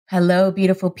Hello,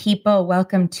 beautiful people.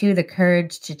 Welcome to The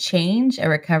Courage to Change, a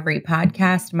recovery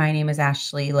podcast. My name is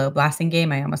Ashley Lowe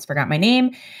Blassingame. I almost forgot my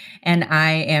name, and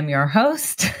I am your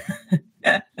host.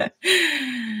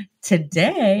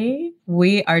 Today,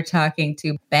 we are talking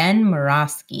to Ben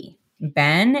Moroski.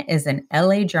 Ben is an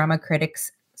LA Drama Critics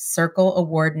Circle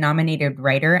Award nominated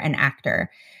writer and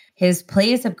actor. His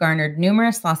plays have garnered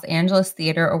numerous Los Angeles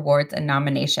Theater Awards and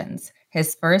nominations.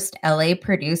 His first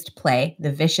LA-produced play,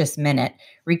 The Vicious Minute,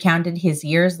 recounted his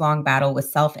years-long battle with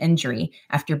self-injury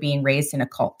after being raised in a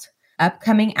cult.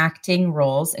 Upcoming acting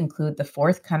roles include the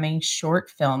forthcoming short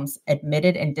films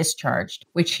Admitted and Discharged,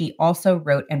 which he also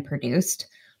wrote and produced,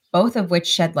 both of which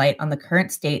shed light on the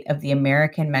current state of the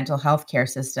American mental health care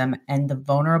system and the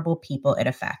vulnerable people it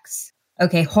affects.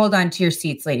 Okay, hold on to your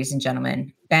seats, ladies and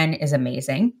gentlemen. Ben is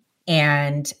amazing.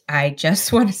 And I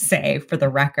just want to say, for the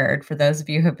record, for those of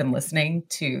you who have been listening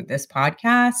to this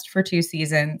podcast for 2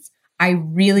 seasons, I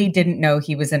really didn't know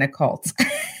he was in a cult.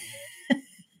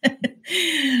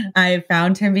 I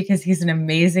found him because he's an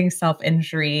amazing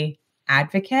self-injury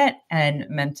advocate and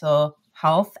mental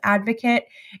health advocate.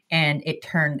 And it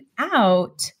turned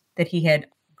out that he had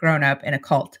grown up in a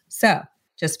cult. So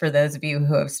just for those of you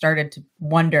who have started to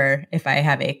wonder if I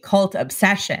have a cult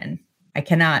obsession, I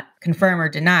cannot confirm or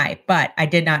deny, but I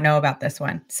did not know about this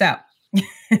one. So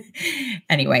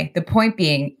anyway, the point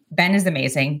being, Ben is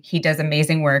amazing. He does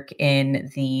amazing work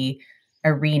in the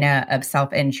arena of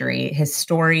self-injury. His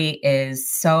story is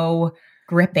so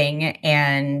gripping,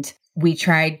 and we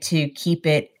tried to keep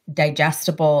it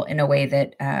digestible in a way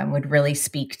that would really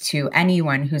speak to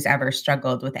anyone who's ever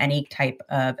struggled with any type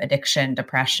of addiction,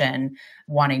 depression,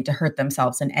 wanting to hurt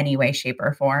themselves in any way, shape,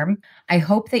 or form. I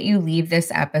hope that you leave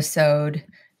this episode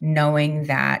knowing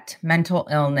that mental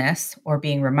illness, or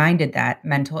being reminded that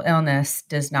mental illness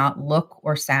does not look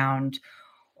or sound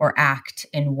or act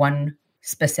in one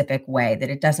specific way, that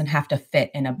it doesn't have to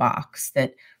fit in a box,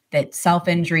 that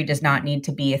self-injury does not need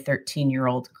to be a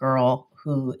 13-year-old girl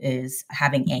who is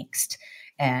having angst.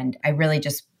 And I really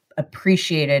just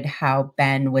appreciated how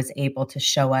Ben was able to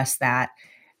show us that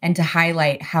and to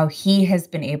highlight how he has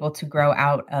been able to grow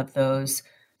out of those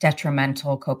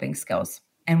detrimental coping skills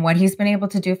and what he's been able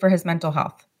to do for his mental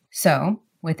health. So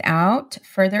without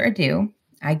further ado,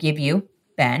 I give you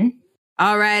Ben.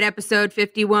 All right, episode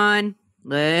 51.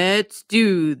 Let's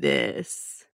do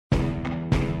this.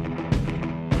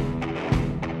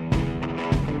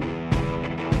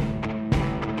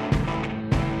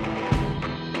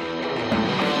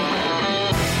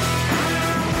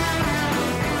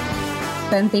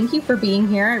 Ben, thank you for being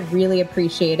here. I really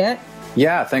appreciate it.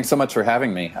 Yeah, thanks so much for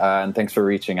having me. And thanks for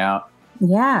reaching out.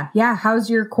 Yeah. How's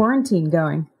your quarantine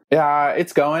going? Yeah,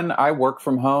 it's going. I work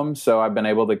from home, so I've been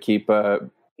able to keep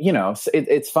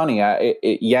it's funny.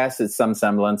 Yes, it's some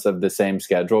semblance of the same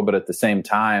schedule, but at the same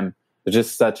time, there's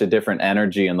just such a different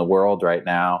energy in the world right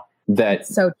now that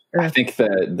so true. I think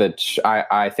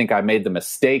I think I made the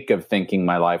mistake of thinking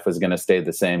my life was going to stay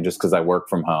the same just because I work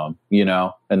from home,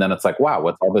 and then it's like, wow,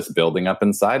 what's all this building up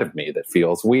inside of me that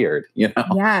feels weird,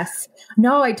 Yes.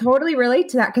 No, I totally relate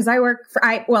to that because I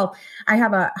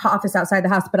have a office outside the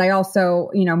house, but I also,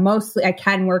 mostly I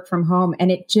can work from home,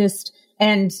 and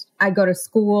I go to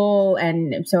school,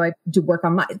 and so I do work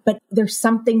online, but there's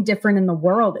something different in the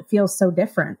world. It feels so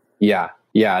different.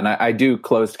 Yeah, and I do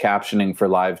closed captioning for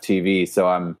live TV,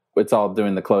 so it's all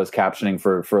doing the closed captioning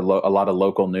for a lot of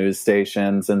local news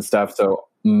stations and stuff. So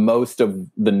most of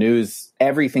the news,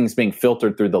 everything's being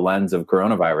filtered through the lens of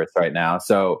coronavirus right now.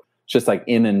 So it's just like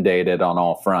inundated on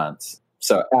all fronts.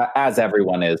 So as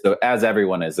everyone is,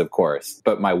 of course,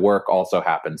 but my work also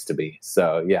happens to be.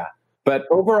 So yeah, but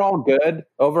overall good.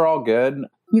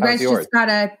 You guys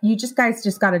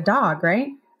just got a dog, right?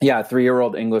 Yeah,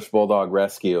 3-year-old English Bulldog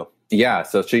rescue. Yeah,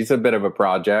 so she's a bit of a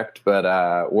project, but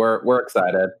we're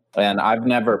excited. And I've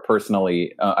never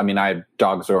personally, I had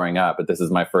dogs growing up, but this is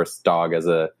my first dog as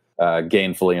a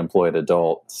gainfully employed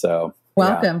adult. So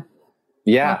welcome.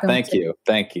 Yeah, welcome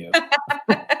thank you.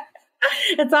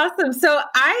 It's awesome. So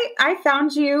I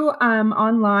found you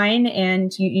online,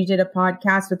 and you did a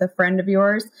podcast with a friend of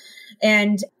yours,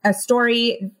 and a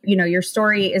story, your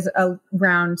story is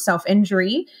around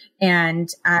self-injury, and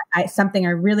something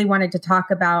I really wanted to talk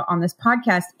about on this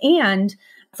podcast, and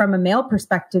from a male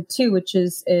perspective too, which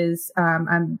is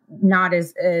not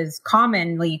as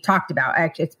commonly talked about.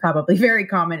 Actually, it's probably very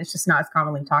common. It's just not as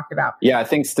commonly talked about. Yeah, I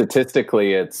think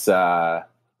statistically it's, I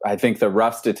think the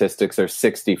rough statistics are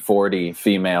 60-40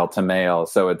 female to male.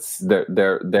 So it's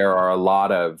there are a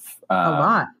lot of a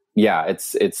lot. Yeah,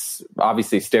 it's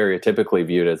obviously stereotypically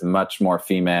viewed as much more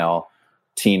female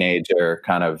teenager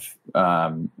kind of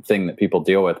thing that people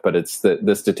deal with, but it's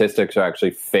the statistics are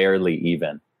actually fairly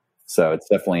even. So it's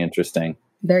definitely interesting.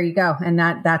 There you go. And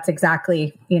that's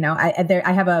exactly,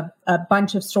 I have a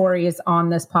bunch of stories on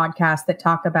this podcast that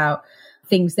talk about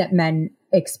things that men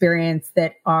experience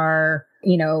that are,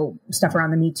 stuff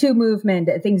around the Me Too movement,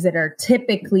 things that are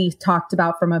typically talked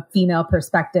about from a female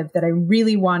perspective that I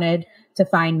really wanted to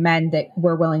find men that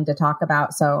were willing to talk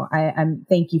about. So I'm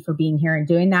thank you for being here and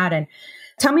doing that. And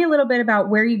tell me a little bit about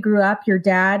where you grew up. Your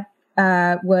dad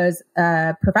was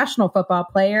a professional football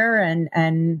player,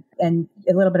 and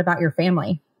a little bit about your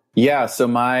family. Yeah. So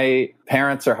my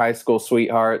parents are high school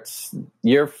sweethearts.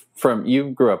 You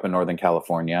grew up in Northern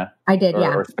California. I did,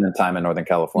 yeah. Or spent time in Northern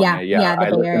California. Yeah.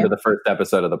 I listened to the first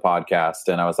episode of the podcast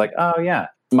and I was like, oh yeah.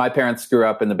 My parents grew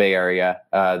up in the Bay Area.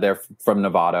 They're from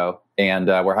Novato, and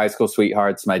we're high school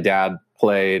sweethearts. My dad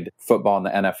played football in the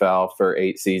NFL for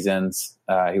 8 seasons.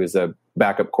 He was a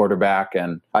backup quarterback,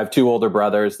 and I have 2 older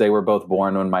brothers. They were both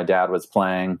born when my dad was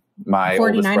playing. My 49er?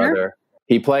 Oldest brother,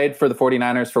 he played for the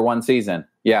 49ers for 1 season.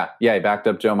 Yeah. He backed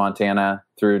up Joe Montana,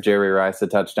 threw Jerry Rice a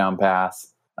touchdown pass.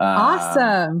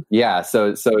 Awesome. Yeah.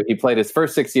 So he played his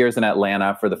first 6 years in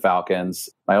Atlanta for the Falcons.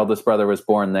 My oldest brother was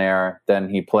born there. Then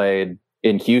he played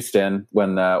in Houston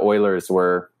when the Oilers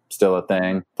were still a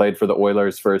thing, played for the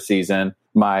Oilers for a season.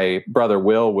 My brother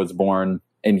Will was born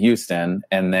in Houston,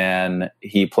 and then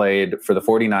he played for the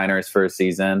 49ers for a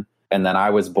season. And then I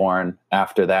was born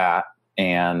after that,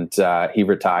 and he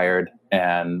retired,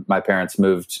 and my parents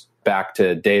moved back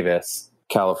to Davis,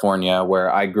 California,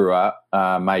 where I grew up.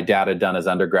 My dad had done his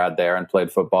undergrad there and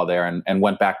played football there, and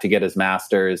went back to get his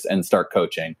master's and start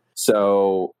coaching.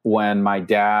 So when my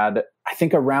dad, I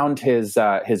think around his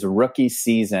rookie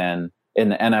season in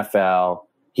the NFL,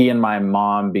 he and my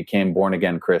mom became born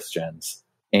again Christians.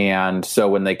 And so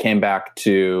when they came back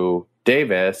to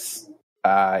Davis,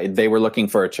 they were looking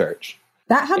for a church.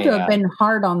 That had to have been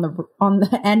hard on the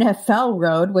NFL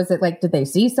road. Was it like, did they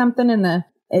see something in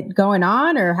it going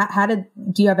on, or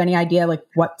do you have any idea like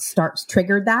what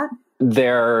triggered that?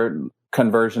 Their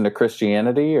conversion to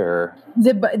Christianity, or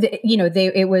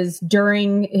it was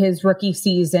during his rookie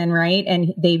season, right?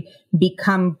 And they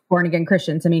become born again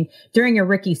Christians. I mean, during your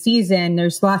rookie season,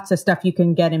 there's lots of stuff you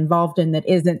can get involved in that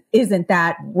isn't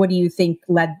that. What do you think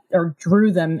led or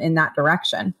drew them in that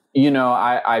direction?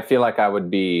 I feel like I would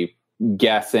be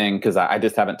guessing because I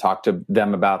just haven't talked to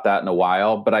them about that in a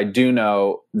while, but I do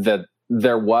know that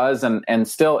there was and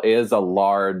still is a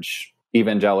large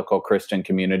evangelical Christian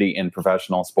community in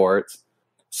professional sports.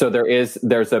 So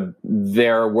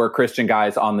there were Christian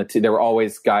guys on the team. There were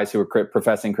always guys who were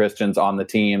professing Christians on the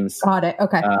teams. Got it.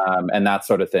 Okay. And that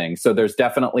sort of thing. So there's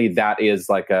definitely, that is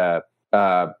like a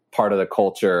part of the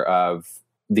culture of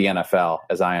the NFL,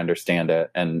 as I understand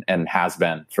it, and has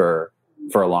been for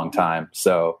a long time.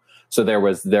 So there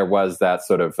was that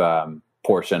sort of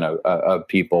portion of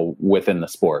people within the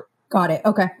sport. Got it.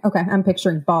 Okay. I'm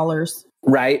picturing ballers.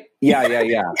 Right. Yeah.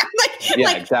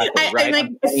 Exactly. Right.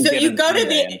 So you go to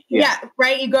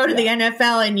you go to the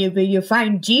NFL and you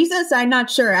find Jesus. I'm not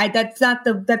sure. That's not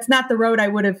the road I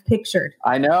would have pictured.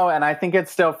 I know. And I think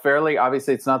it's still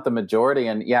obviously it's not the majority.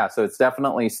 And so it's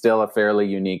definitely still a fairly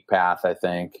unique path, I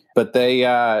think. But they,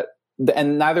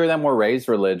 and neither of them were raised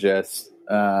religious,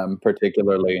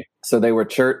 particularly. So they were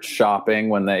church shopping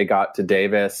when they got to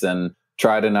Davis and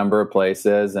tried a number of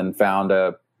places and found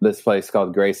this place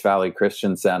called Grace Valley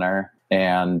Christian Center.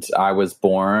 And I was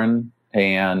born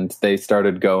and they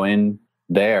started going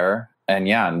there.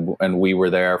 And we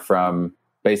were there from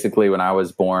basically when I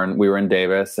was born. We were in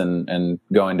Davis and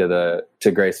going to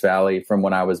Grace Valley from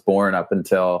when I was born up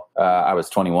until I was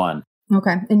 21.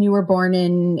 Okay. And you were born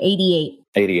in 88.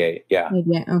 88. Yeah.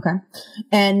 88. Okay.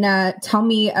 And tell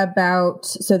me about,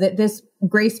 so that this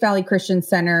Grace Valley Christian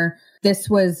Center, this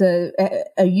was a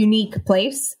unique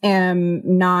place, and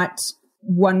not,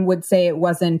 one would say it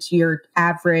wasn't your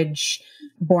average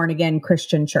born again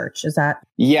Christian church. Is that?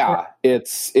 Yeah,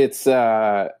 it's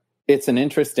an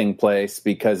interesting place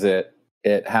because it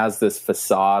has this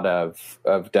facade of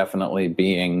definitely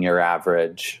being your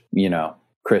average,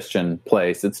 Christian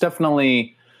place. It's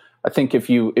definitely, I think if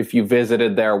you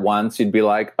visited there once, you'd be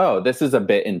like, oh, this is a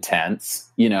bit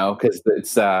intense, because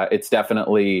it's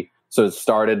definitely. So it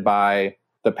started by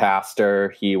the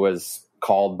pastor. He was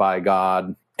called by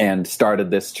God and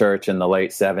started this church in the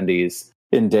late 70s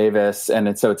in Davis.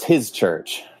 And so it's his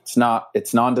church.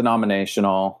 It's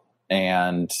non-denominational,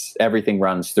 and everything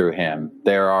runs through him.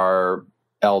 There are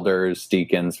elders,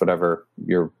 deacons, whatever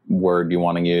your word you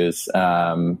want to use.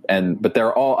 But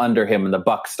they're all under him, and the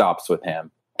buck stops with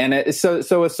him. And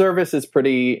so a service is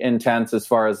pretty intense as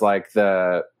far as like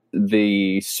the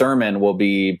the sermon will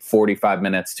be 45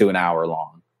 minutes to an hour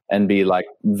long and be like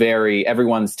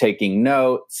everyone's taking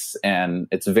notes, and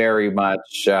it's very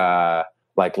much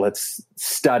like, let's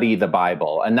study the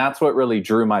Bible. And that's what really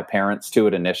drew my parents to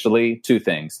it initially. Two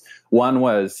things. One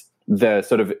was the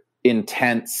sort of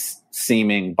intense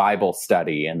seeming Bible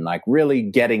study and like really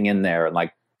getting in there and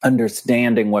like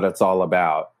understanding what it's all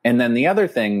about. And then the other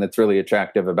thing that's really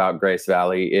attractive about Grace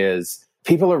Valley is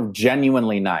people are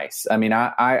genuinely nice. I mean,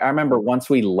 I remember once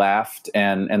we left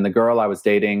and the girl I was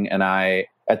dating and I,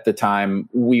 at the time,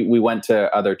 we went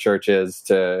to other churches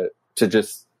to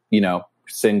just,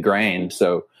 it's ingrained.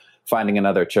 So finding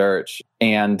another church,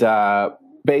 and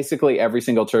basically every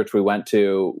single church we went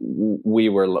to,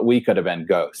 we could have been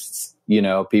ghosts.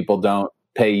 People don't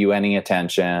pay you any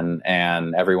attention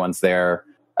and everyone's there.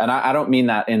 And I don't mean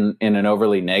that in an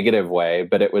overly negative way,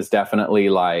 but it was definitely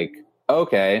like,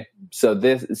 okay,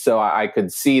 so I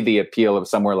could see the appeal of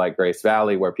somewhere like Grace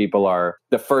Valley, where people are,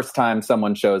 the first time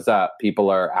someone shows up, people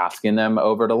are asking them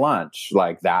over to lunch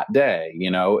like that day,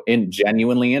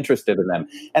 genuinely interested in them.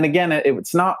 And again,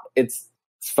 it's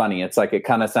funny. It's like, it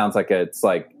kind of sounds like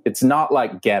it's not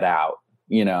like Get Out,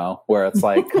 where it's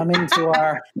like, come into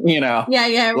our,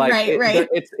 Yeah, like right.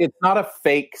 It's not a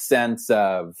fake sense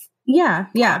of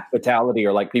hospitality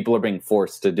or like people are being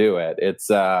forced to do it. It's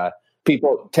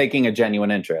people taking a genuine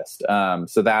interest.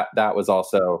 So that was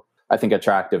also, I think,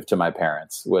 attractive to my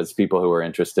parents, was people who were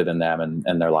interested in them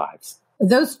and their lives.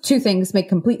 Those two things make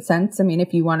complete sense. I mean,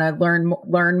 if you want to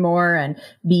learn more and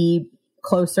be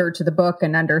closer to the book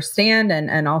and understand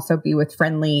and also be with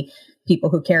friendly people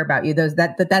who care about you,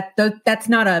 that's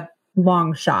not a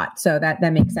long shot. So that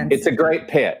makes sense. It's a great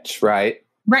pitch, right?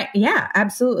 Right. Yeah,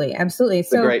 absolutely. Absolutely.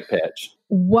 It's a great pitch.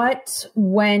 What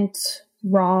went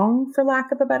wrong, for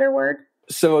lack of a better word?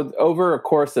 So over a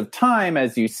course of time,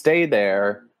 as you stay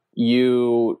there,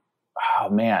 new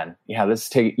members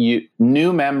take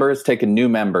a new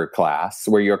member class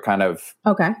where you're kind of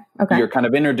you're kind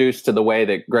of introduced to the way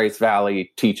that Grace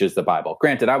Valley teaches the Bible.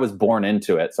 Granted, I was born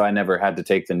into it, so I never had to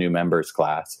take the new members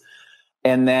class.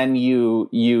 And then you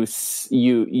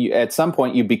at some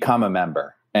point you become a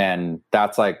member, and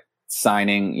that's like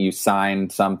you sign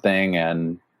something,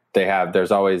 and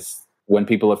there's always, when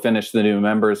people have finished the new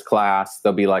members class,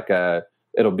 there'll be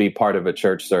it'll be part of a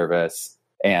church service,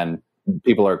 and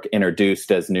people are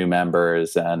introduced as new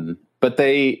members, but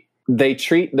they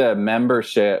treat the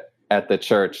membership at the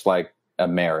church like a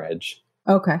marriage.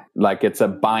 Okay. Like it's a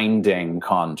binding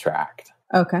contract.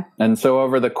 Okay. And so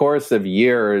over the course of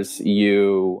years,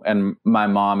 and my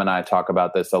mom and I talk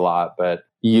about this a lot, but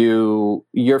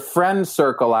your friend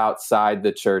circle outside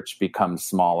the church becomes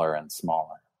smaller and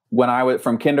smaller. When I went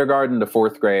from kindergarten to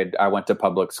fourth grade, I went to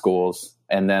public schools.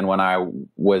 And then when I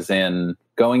was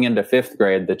going into fifth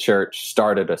grade, the church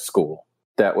started a school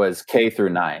that was K through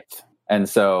ninth. And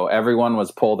so everyone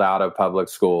was pulled out of public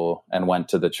school and went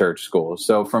to the church school.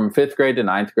 So from fifth grade to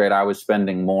ninth grade, I was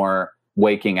spending more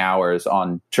waking hours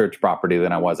on church property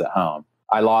than I was at home.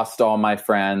 I lost all my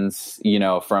friends,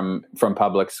 from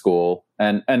public school,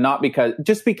 and not because,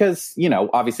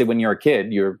 obviously when you're a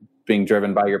kid, you're being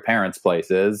driven by your parents'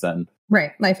 places, and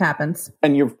right, life happens,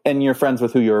 and you're friends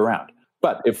with who you're around.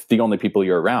 But if the only people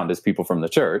you're around is people from the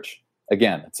church,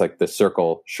 again, it's like the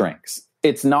circle shrinks.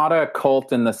 It's not a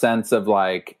cult in the sense of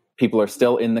like people are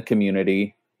still in the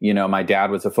community. My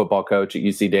dad was a football coach at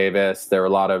UC Davis. There were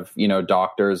a lot of,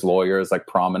 doctors, lawyers, like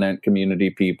prominent community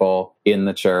people in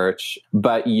the church.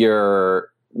 But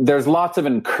there's lots of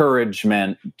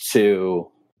encouragement to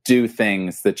do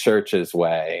things the church's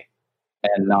way,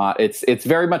 and not, it's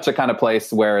very much a kind of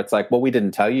place where it's like, well, we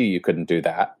didn't tell you couldn't do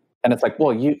that. And it's like,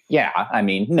 well,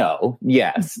 no,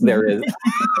 yes, there is.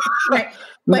 Right.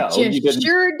 But no, you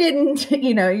sure didn't,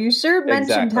 you sure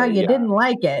mentioned how you didn't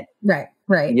like it. Right.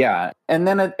 Right. Yeah. And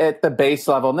then at the base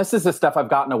level, and this is the stuff I've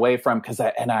gotten away from because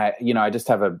I just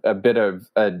have a bit of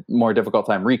a more difficult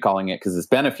time recalling it because it's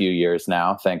been a few years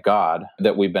now, thank God,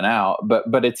 that we've been out.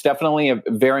 But it's definitely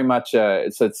very much,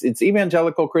 it's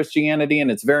evangelical Christianity, and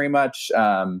it's very much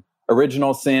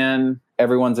original sin.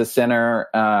 Everyone's a sinner,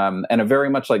 and a very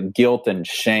much like guilt and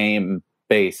shame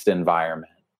based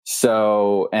environment.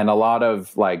 So, and a lot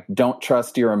of like, don't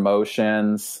trust your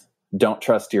emotions, don't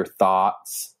trust your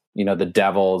thoughts. The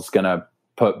devil's going to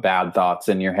put bad thoughts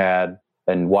in your head.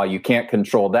 And while you can't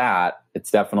control that,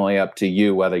 it's definitely up to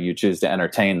you whether you choose to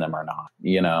entertain them or not,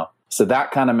 So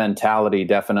that kind of mentality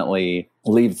definitely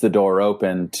leaves the door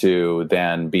open to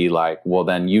then be like, well,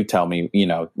 then you tell me,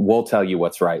 we'll tell you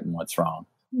what's right and what's wrong.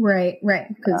 Right.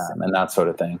 And that sort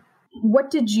of thing.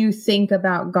 What did you think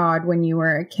about God when you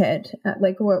were a kid?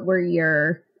 Like, what were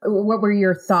your what were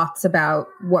your thoughts about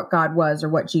what God was or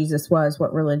what Jesus was,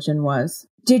 what religion was?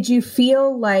 Did you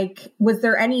feel like, was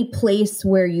there any place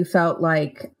where you felt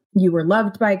like you were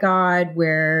loved by God,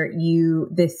 where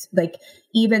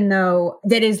even though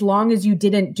that as long as you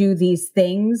didn't do these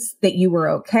things that you were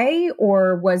okay?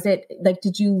 Or was it like,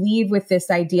 did you leave with this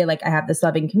idea, like, I have this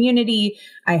loving community,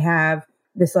 I have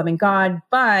this loving God,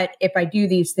 but if I do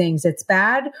these things, it's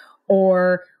bad?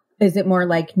 Or is it more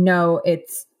like, no,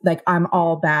 it's like, I'm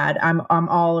all bad. I'm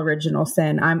all original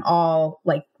sin. I'm all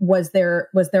like, was there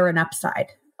an upside?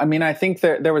 I mean, I think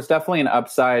there was definitely an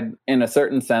upside in a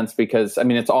certain sense because, I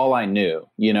mean, it's all I knew.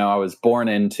 I was born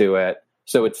into it.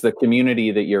 So it's the community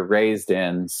that you're raised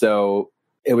in. So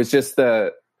it was just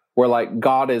we're like,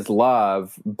 God is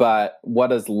love, but what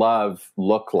does love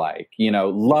look like?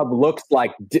 Love looks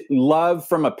like, love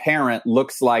from a parent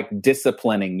looks like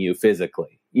disciplining you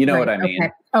physically. You know what I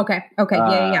mean? Okay.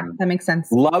 Yeah. That makes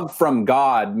sense. Love from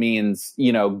God means,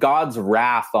 God's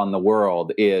wrath on the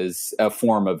world is a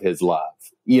form of his love,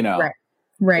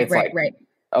 Right.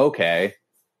 Okay,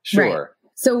 sure. Right.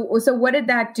 So what did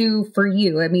that do for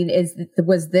you? I mean,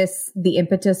 was this the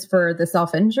impetus for the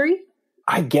self-injury?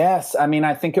 I guess. I mean,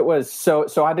 I think it was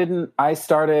I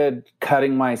started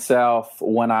cutting myself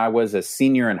when I was a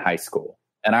senior in high school,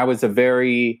 and I was a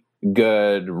very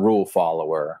good rule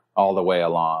follower all the way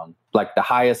along. Like the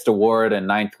highest award in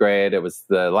ninth grade, it was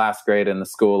the last grade in the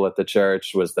school at the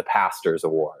church, was the pastor's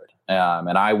award.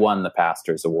 And I won the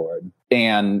pastor's award.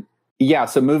 And yeah,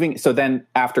 so then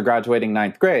after graduating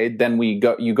ninth grade, then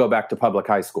you go back to public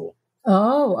high school.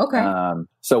 Oh, okay.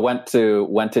 So went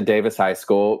to Davis High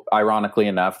School. Ironically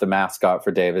enough, the mascot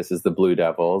for Davis is the Blue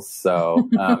Devils. So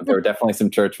there were definitely some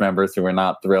church members who were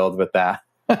not thrilled with that.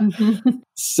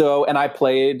 So, and I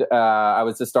played, I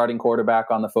was the starting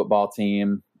quarterback on the football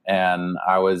team, and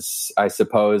I was, I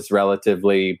suppose,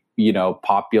 relatively,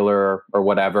 popular or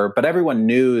whatever, but everyone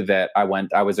knew that I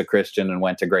was a Christian and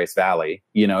went to Grace Valley,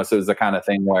 so it was the kind of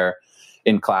thing where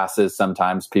in classes,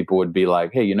 sometimes people would be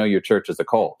like, hey, your church is a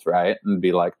cult, right? And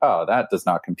be like, oh, that does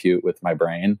not compute with my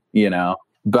brain,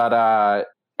 but,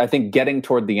 I think getting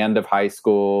toward the end of high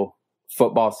school,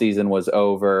 football season was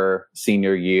over,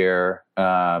 senior year.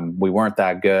 We weren't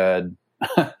that good.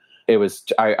 It was,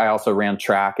 I also ran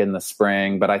track in the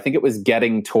spring, but I think it was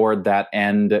getting toward that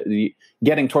end,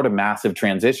 getting toward a massive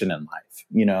transition in life,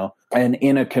 and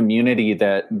in a community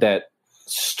that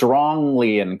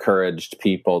strongly encouraged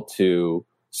people to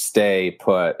stay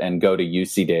put and go to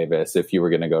UC Davis if you were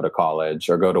going to go to college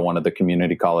or go to one of the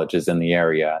community colleges in the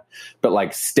area, but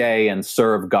like stay and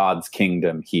serve God's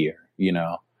kingdom here,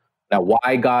 Now,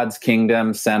 why God's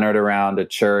kingdom centered around a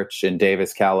church in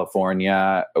Davis,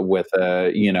 California, with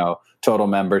a total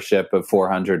membership of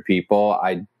 400 people,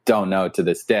 I don't know to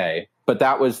this day. But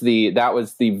that was the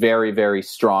very, very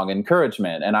strong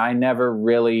encouragement. And I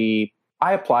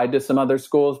applied to some other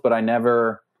schools, but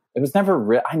it was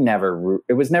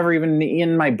never even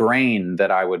in my brain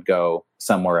that I would go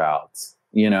somewhere else.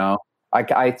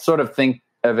 I sort of think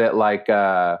of it like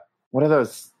what are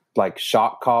those? Like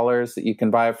shock collars that you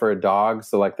can buy for a dog,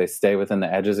 so like they stay within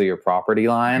the edges of your property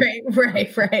line.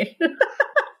 Right.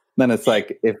 Then it's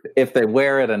like if they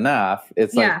wear it enough,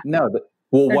 it's like no.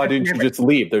 Why didn't you just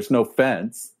leave? There's no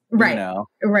fence, right?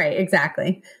 Right,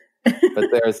 exactly. But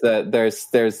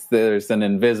there's an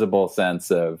invisible sense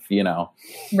of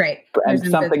right, and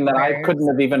something that I couldn't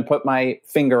have even put my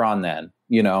finger on then,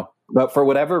 But for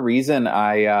whatever reason,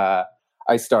 I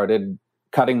started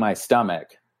cutting my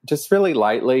stomach. Just really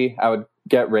lightly. I would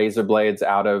get razor blades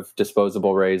out of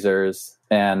disposable razors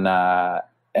and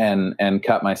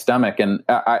cut my stomach. And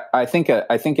I think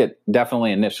it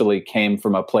definitely initially came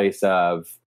from a place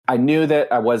of, I knew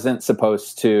that I wasn't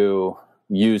supposed to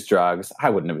use drugs. I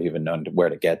wouldn't have even known where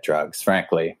to get drugs,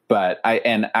 frankly. But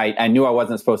I knew I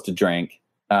wasn't supposed to drink.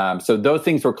 So those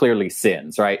things were clearly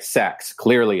sins, right? Sex,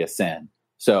 clearly a sin.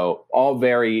 So all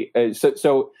very,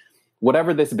 so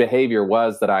whatever this behavior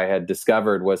was that I had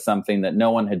discovered was something that no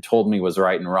one had told me was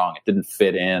right and wrong. It didn't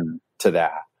fit in to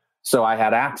that. So I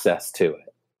had access to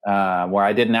it, where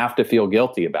I didn't have to feel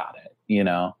guilty about it,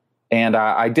 and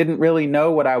I didn't really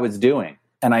know what I was doing.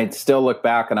 And I still look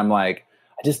back and I'm like,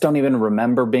 I just don't even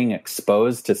remember being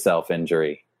exposed to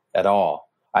self-injury at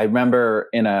all. I remember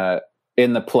in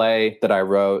the play that I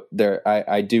wrote there,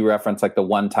 I do reference like the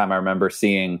one time I remember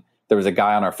seeing, there was a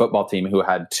guy on our football team who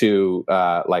had two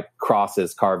like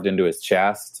crosses carved into his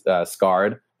chest,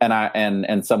 scarred.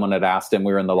 And someone had asked him,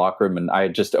 we were in the locker room and I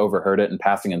had just overheard it in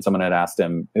passing, and someone had asked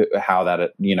him how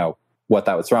that, what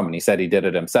that was from. And he said he did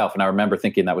it himself. And I remember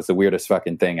thinking that was the weirdest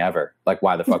fucking thing ever. Like,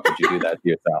 why the fuck would you do that to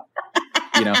yourself?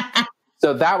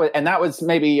 So that was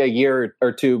maybe a year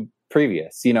or two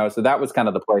previous, so that was kind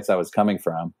of the place I was coming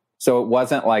from. So it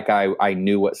wasn't like I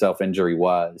knew what self-injury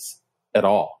was at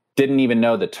all. Didn't even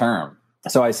know the term.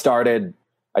 So I started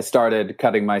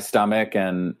cutting my stomach,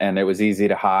 and it was easy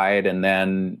to hide. And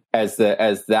then as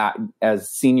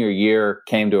senior year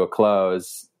came to a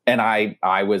close, and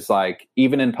I was like,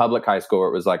 even in public high school,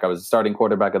 it was like I was a starting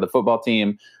quarterback of the football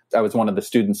team. I was one of the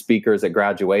student speakers at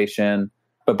graduation.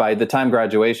 But by the time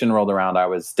graduation rolled around, I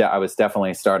was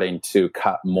definitely starting to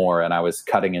cut more, and I was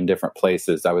cutting in different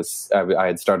places. I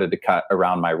had started to cut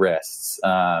around my wrists,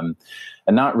 and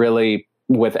not really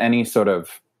with any sort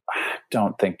of. I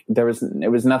don't think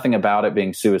it was nothing about it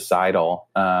being suicidal.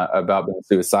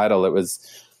 It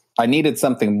was, I needed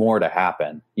something more to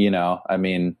happen. I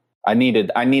mean, I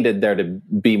needed there to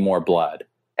be more blood.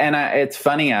 And it's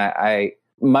funny. I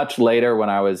much later when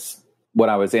I was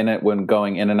when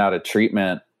going in and out of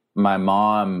treatment, my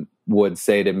mom would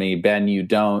say to me, Ben, you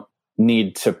don't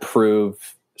need to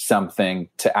prove something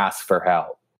to ask for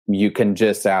help. You can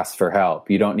just ask for help.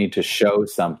 You don't need to show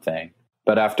something.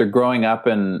 But after growing up,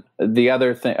 and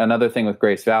another thing with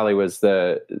Grace Valley was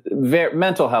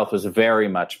mental health was very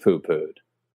much poo-pooed.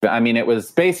 I mean, it was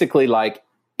basically like,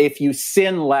 if you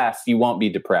sin less, you won't be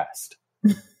depressed,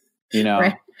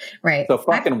 Right. So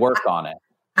fucking work on it.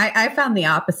 I found the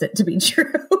opposite to be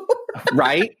true.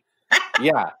 Right?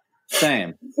 Yeah.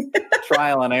 Same.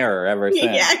 Trial and error ever since.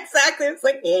 Yeah, exactly. It's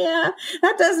like,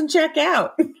 that doesn't check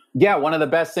out. Yeah. One of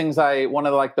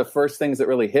the first things that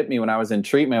really hit me when I was in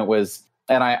treatment was,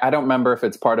 and I don't remember if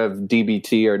it's part of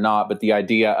DBT or not, but the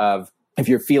idea of, if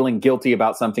you're feeling guilty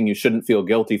about something you shouldn't feel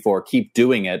guilty for, keep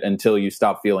doing it until you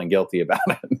stop feeling guilty about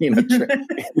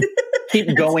it.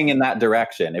 Keep going in that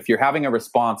direction. If you're having a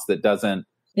response that doesn't.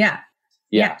 Yeah.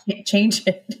 Can't change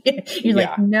it. You're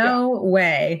like, no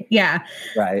way. Yeah.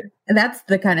 Right. That's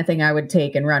the kind of thing I would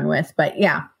take and run with. But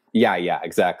yeah. Yeah,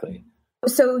 exactly.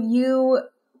 So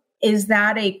is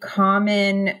that a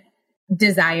common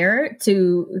desire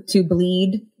to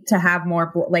bleed, to have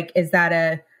more, like, is that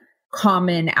a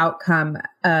common is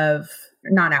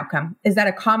that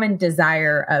a common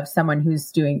desire of someone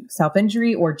who's doing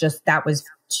self-injury, or just that was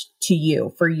to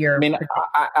you for your? I mean,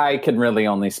 I can really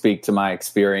only speak to my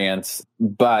experience,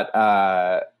 but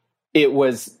it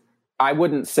was, I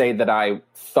wouldn't say that I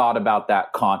thought about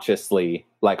that consciously,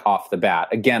 like off the bat.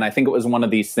 Again, I think it was one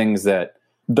of these things that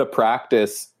the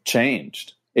practice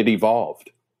changed, it evolved.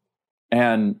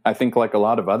 And I think, like a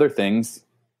lot of other things,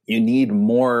 you need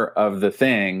more of the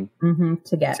thing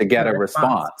to get a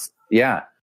response. Yeah.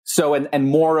 So, and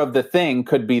more of the thing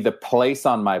could be the place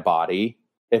on my body.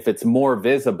 If it's more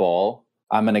visible,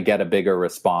 I'm going to get a bigger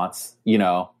response. I'm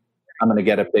going to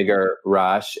get a bigger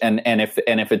rush. And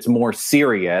if it's more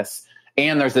serious,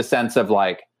 and there's a sense of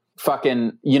like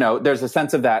fucking, there's a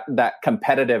sense of that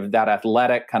competitive, that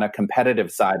athletic kind of competitive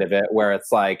side of it, where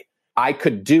it's like, I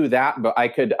could do that, but I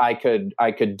could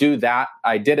do that.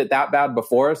 I did it that bad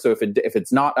before. So if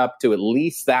it's not up to at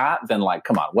least that, then like,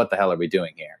 come on, what the hell are we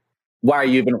doing here? Why are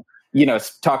you even,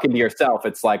 talking to yourself?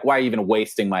 It's like, why are you even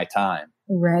wasting my time?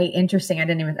 Right. Interesting. I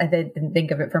didn't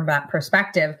think of it from that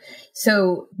perspective.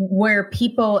 So were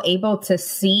people able to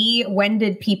see, when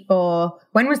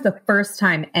was the first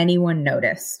time anyone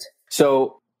noticed?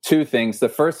 So two things. The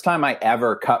first time I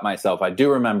ever cut myself, I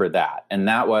do remember that. And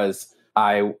that was,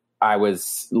 I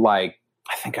was like,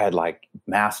 I think I'd like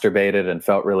masturbated and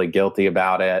felt really guilty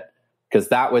about it, because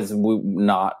that was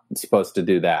not supposed to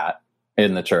do that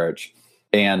in the church.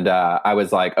 And I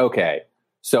was like, okay,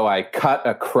 so I cut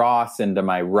a cross into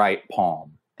my right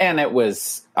palm, and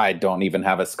I don't even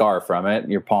have a scar from it.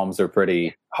 Your palms are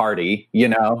pretty hardy,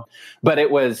 but it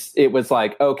was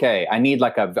like, okay, I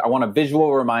want a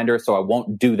visual reminder so I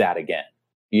won't do that again,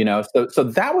 so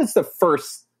that was the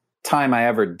first time I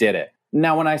ever did it.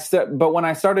 Now, when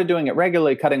I started doing it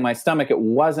regularly, cutting my stomach, it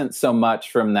wasn't so much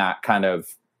from that kind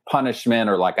of punishment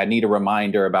or like I need a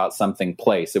reminder about something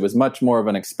place. It was much more of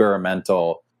an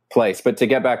experimental place. But to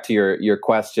get back to your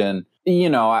question,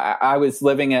 I was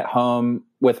living at home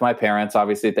with my parents,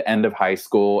 obviously at the end of high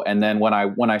school. And then when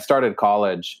I started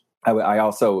college, I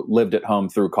also lived at home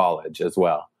through college as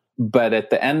well. But at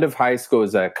the end of high school, it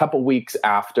was a couple weeks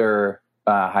after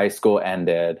high school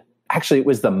ended. Actually, it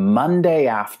was the Monday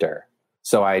after.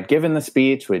 So I had given the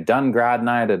speech, we'd done grad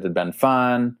night, it had been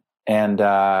fun. And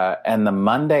the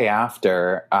Monday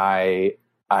after, I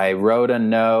wrote a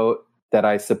note that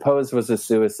I suppose was a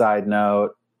suicide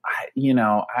note. I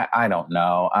don't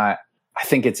know. I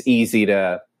think it's easy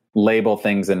to label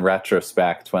things in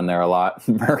retrospect when they're a lot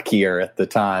murkier at the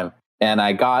time. And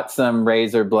I got some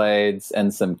razor blades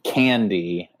and some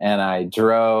candy, and I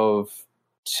drove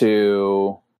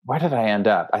to, where did I end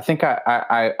up? I think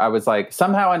I was like,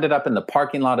 somehow ended up in the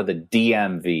parking lot of the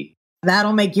DMV.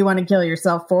 That'll make you want to kill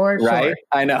yourself for right? sure.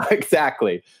 I know,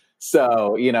 exactly.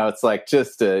 So, it's like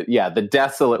just the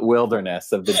desolate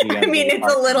wilderness of the DMV. I mean,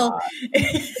 it's a little,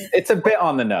 it's a bit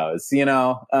on the nose,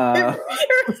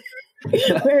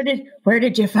 Where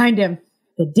did you find him?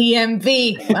 The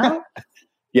DMV. Well,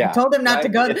 yeah. I told him not to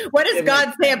go. What does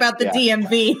God say about the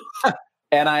DMV?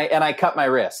 And I cut my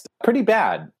wrist pretty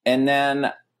bad. And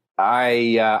then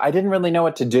I didn't really know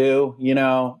what to do.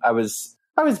 I was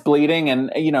bleeding,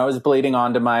 and I was bleeding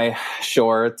onto my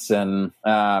shorts, and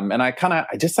I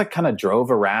just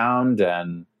drove around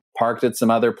and parked at some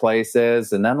other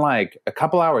places, and then like a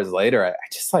couple hours later, I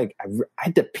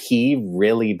had to pee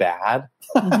really bad.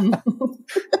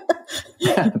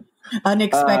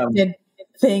 Unexpected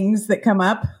things that come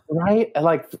up, right?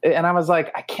 And I was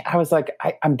like,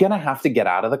 I'm gonna have to get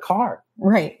out of the car,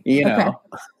 right? Okay.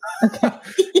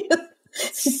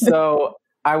 So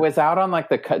I was out on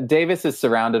Davis is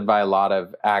surrounded by a lot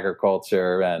of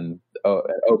agriculture and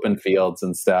open fields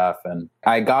and stuff. And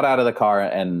I got out of the car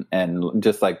and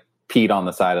just peed on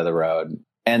the side of the road.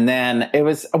 And then it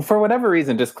was, for whatever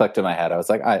reason, just clicked in my head. I was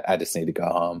like, I just need to go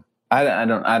home. I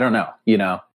don't know,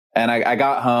 And I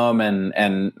got home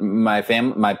and my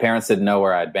parents didn't know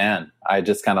where I'd been. I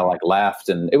just kind of left,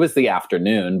 and it was the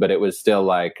afternoon, but it was still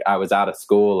I was out of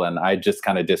school and I just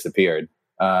kind of disappeared.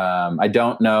 I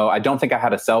don't know. I don't think I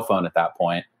had a cell phone at that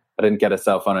point. I didn't get a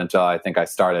cell phone until I think I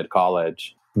started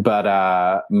college. But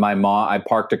I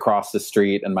parked across the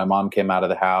street, and my mom came out of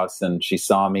the house, and she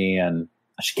saw me, and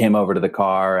she came over to the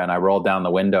car, and I rolled down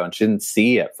the window, and she didn't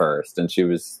see at first, and she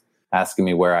was asking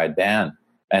me where I'd been.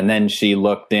 And then she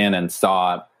looked in and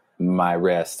saw my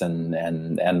wrist and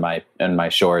my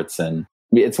shorts, and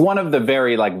it's one of the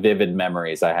very vivid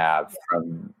memories I have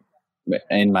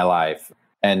in my life.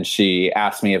 And she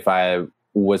asked me if I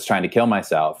was trying to kill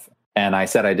myself, and I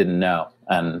said I didn't know,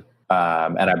 and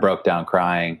I broke down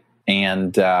crying.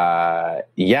 And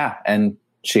and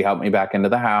she helped me back into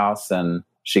the house, and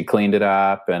she cleaned it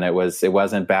up, and it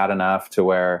wasn't bad enough to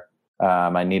where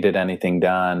I needed anything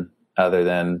done other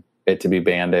than it to be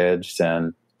bandaged.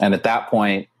 And at that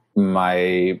point,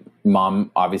 my mom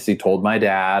obviously told my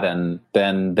dad, and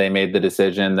then they made the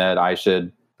decision that I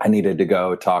needed to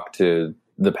go talk to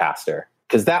the pastor,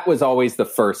 because that was always the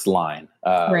first line.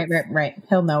 Right.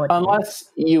 He'll know it.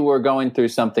 Unless you were going through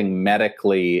something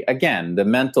medically, again, the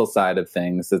mental side of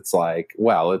things, it's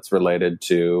it's related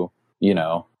to,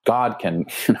 God can,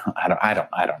 I don't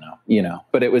know,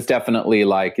 but it was definitely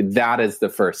that is the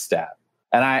first step.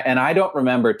 And I don't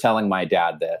remember telling my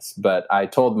dad this, but I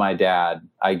told my dad,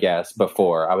 I guess,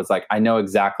 before. I was like, I know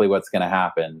exactly what's going to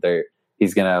happen.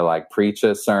 He's going to preach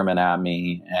a sermon at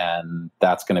me, and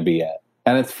that's going to be it.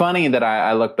 And it's funny that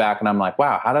I look back and I'm like,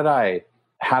 wow, how did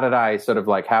I sort of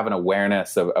have an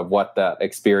awareness of what that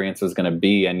experience was going to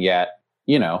be? And yet,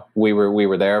 we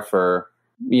were there for,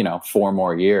 4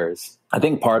 more years. I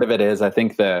think part of it is, I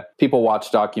think the people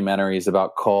watch documentaries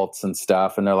about cults and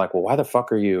stuff, and they're like, well, why the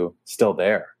fuck are you still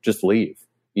there? Just leave.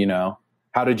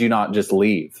 How did you not just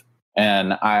leave?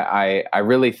 And I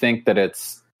really think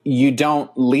that you don't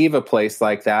leave a place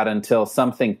like that until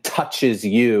something touches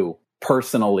you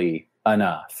personally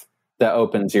enough that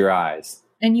opens your eyes.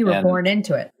 And you were born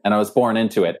into it. And I was born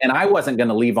into it. And I wasn't going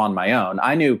to leave on my own.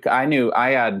 I knew I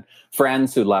had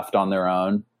friends who left on their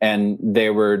own, and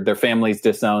their families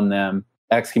disowned them,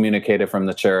 excommunicated from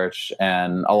the church.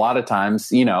 And a lot of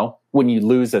times, when you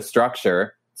lose a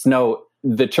structure,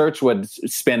 the church would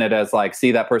spin it as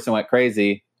see, that person went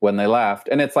crazy when they left.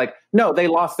 And it's no, they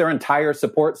lost their entire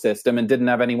support system and didn't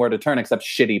have anywhere to turn except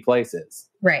shitty places.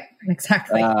 Right.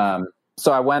 Exactly.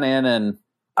 So I went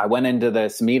into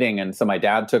this meeting, and so my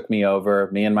dad took me over.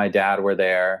 Me and my dad were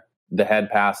there. The head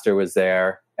pastor was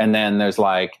there. And then there's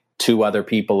 2 other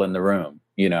people in the room,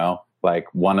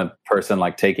 one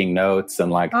person taking notes,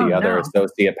 and the other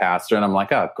associate pastor. And I'm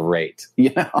like, oh, great.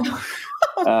 And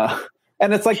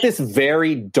it's this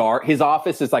very dark, his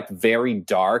office is very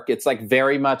dark. It's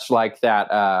very much like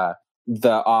that,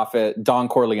 the office, Don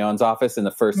Corleone's office in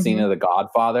the first scene of The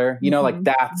Godfather,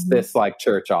 that's this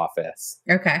church office.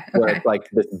 Okay. Where it's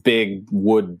this big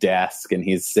wood desk, and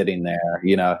he's sitting there,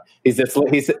 he's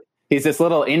this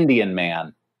little Indian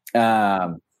man.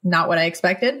 Not what I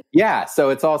expected. Yeah. So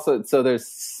it's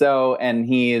also, and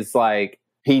he is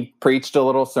he preached a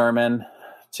little sermon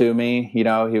to me, he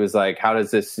was like,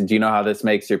 do you know how this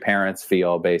makes your parents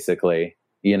feel, basically,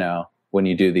 when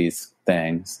you do these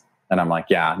things? And I'm like,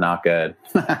 yeah, not good.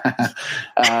 You're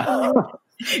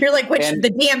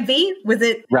the DMV? Was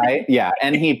it? Right. Yeah.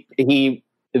 And he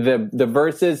the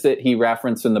verses that he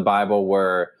referenced in the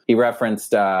Bible he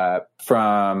referenced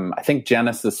from, I think,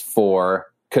 Genesis 4,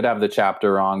 could have the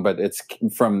chapter wrong, but it's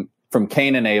from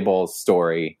Cain and Abel's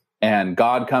story. And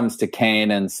God comes to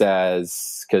Cain and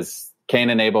says, because Cain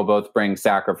and Abel both bring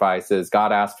sacrifices.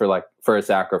 God asked for a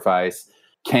sacrifice.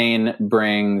 Cain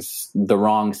brings the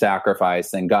wrong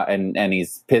sacrifice, and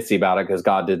he's pissy about it because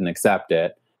God didn't accept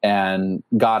it. And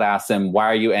God asks him, "Why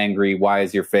are you angry? Why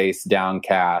is your face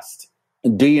downcast?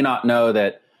 Do you not know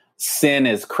that sin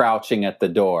is crouching at the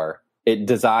door? It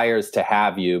desires to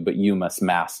have you, but you must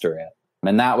master it."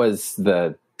 And that was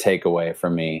the takeaway for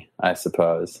me, I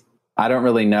suppose. I don't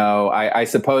really know. I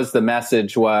suppose the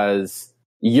message was,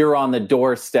 you're on the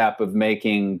doorstep of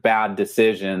making bad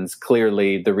decisions.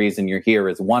 Clearly, the reason you're here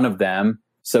is one of them.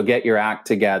 So get your act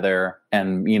together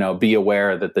and, be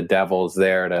aware that the devil's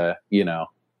there to,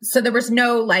 So there was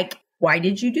no why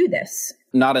did you do this?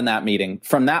 Not in that meeting.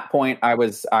 From that point, I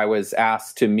was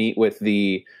asked to meet with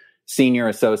the senior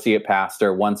associate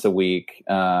pastor once a week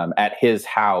at his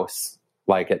house,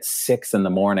 at 6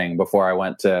 a.m. before I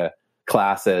went to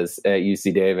classes at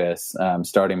UC Davis,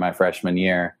 starting my freshman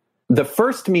year. The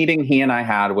first meeting he and I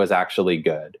had was actually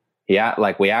good.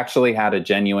 Yeah, we actually had a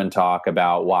genuine talk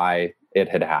about why it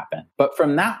had happened. But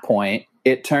from that point,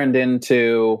 it turned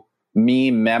into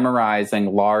me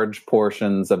memorizing large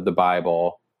portions of the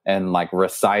Bible and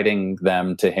reciting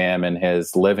them to him in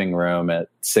his living room at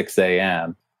 6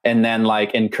 a.m. And then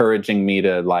encouraging me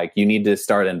to you need to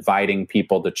start inviting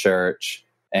people to church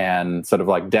and sort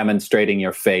of demonstrating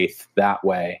your faith that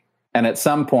way. And at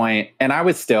some point, and I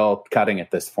was still cutting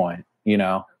at this point,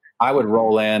 I would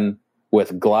roll in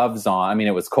with gloves on. I mean,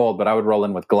 it was cold, but I would roll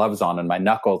in with gloves on and my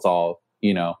knuckles all,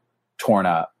 torn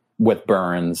up with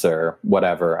burns or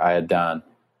whatever I had done.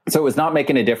 So it was not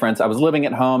making a difference. I was living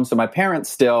at home. So my parents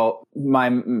still, my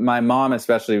mom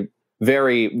especially,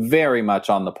 very, very much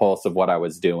on the pulse of what I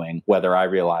was doing, whether I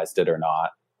realized it or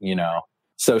not,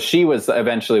 So she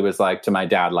eventually was to my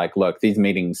dad, look, these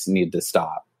meetings need to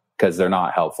stop because they're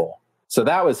not helpful. So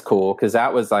that was cool because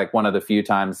that was one of the few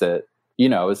times that, it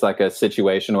was a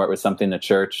situation where it was something the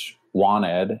church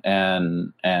wanted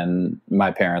and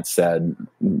my parents said,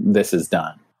 this is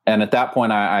done. And at that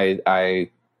point, I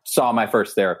saw my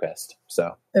first therapist.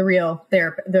 So the real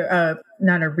therapist,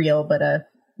 not a real, but a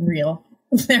real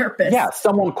therapist. Yeah,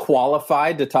 someone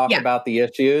qualified to talk about the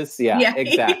issues. Yeah.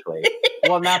 Exactly.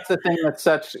 Well, and that's the thing that's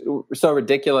so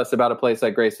ridiculous about a place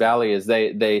like Grace Valley is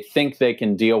they think they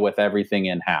can deal with everything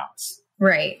in-house.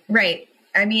 Right.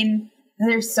 I mean,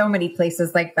 there's so many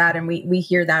places like that, and we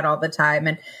hear that all the time.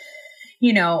 And,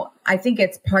 I think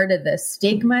it's part of the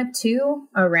stigma too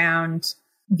around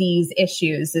these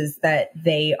issues is that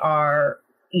they are,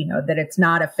 that it's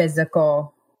not a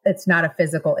physical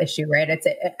issue, right?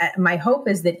 My hope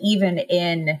is that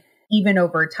even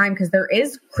over time, because there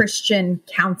is Christian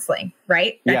counseling,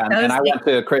 right? And I went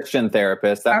to a Christian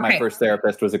therapist. My first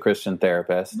therapist was a Christian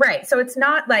therapist. Right. So it's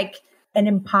not an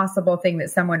impossible thing that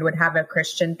someone would have a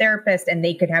Christian therapist and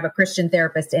they could have a Christian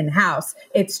therapist in-house.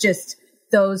 It's just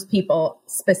those people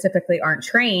specifically aren't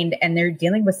trained and they're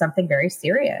dealing with something very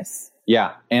serious.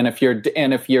 Yeah. And if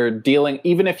you're dealing,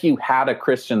 even if you had a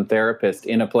Christian therapist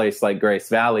in a place like Grace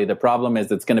Valley, the problem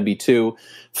is it's going to be too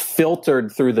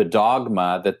filtered through the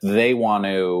dogma that they want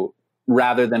to,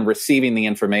 rather than receiving the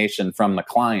information from the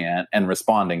client and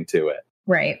responding to it.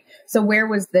 Right. So where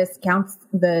was this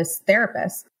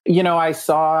therapist? I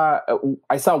saw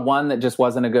one that just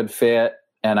wasn't a good fit.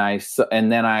 And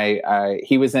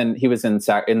he was in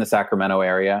the Sacramento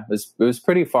area. It was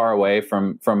pretty far away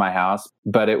from my house,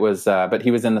 but he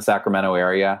was in the Sacramento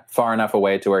area, far enough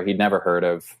away to where he'd never heard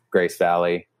of Grace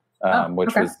Valley,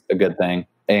 which was a good thing.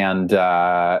 And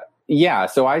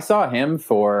so I saw him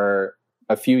for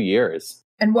a few years.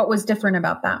 And what was different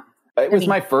about that? It was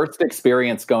my first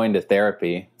experience going to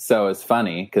therapy. So it's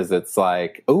funny because it's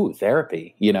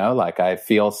therapy, I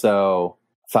feel so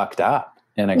fucked up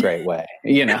in a great way,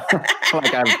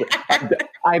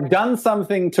 I've done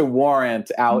something to warrant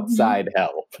outside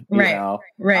help, Right.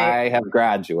 I have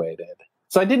graduated.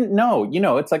 So I didn't know,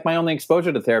 it's my only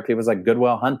exposure to therapy was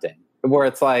Goodwill Hunting, where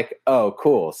it's oh,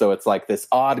 cool. So it's this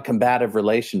odd combative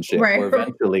relationship where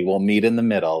eventually we'll meet in the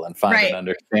middle and find an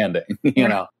understanding,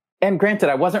 know? And granted,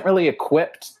 I wasn't really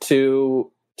equipped to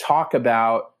talk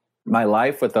about my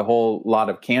life with a whole lot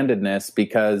of candidness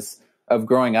because of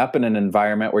growing up in an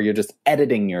environment where you're just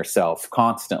editing yourself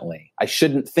constantly. I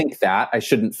shouldn't think that. I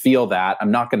shouldn't feel that.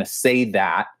 I'm not going to say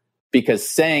that because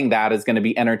saying that is going to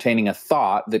be entertaining a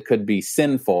thought that could be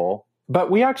sinful. But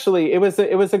it was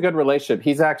a good relationship.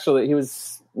 I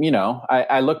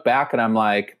look back and I'm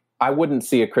I wouldn't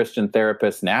see a Christian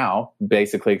therapist now,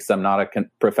 basically, because I'm not a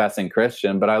professing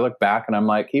Christian. But I look back and I'm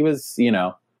like, he was,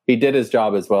 he did his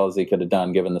job as well as he could have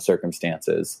done given the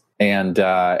circumstances. And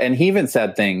he even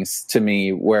said things to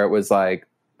me where it was like,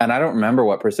 and I don't remember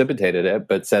what precipitated it,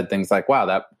 but said things like,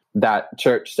 wow, that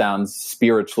church sounds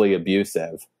spiritually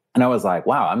abusive. And I was like,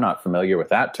 wow, I'm not familiar with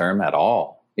that term at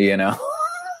all,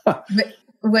 But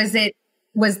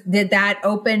did that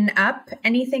open up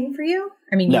anything for you?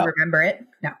 I mean, No. You remember it?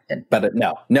 No, didn't.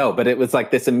 But it was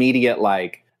like this immediate,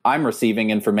 like, I'm receiving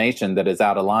information that is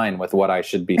out of line with what I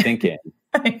should be thinking.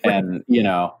 And,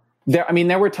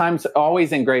 there were times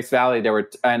always in Grace Valley,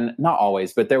 and not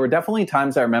always, but there were definitely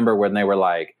times I remember when they were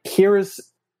like, here's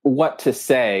what to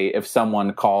say if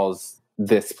someone calls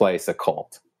this place a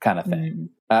cult kind of thing.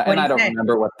 And I don't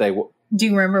remember what they Do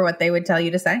you remember what they would tell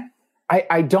you to say?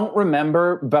 I don't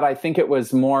remember, but I think it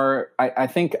was more,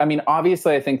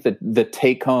 obviously I think that the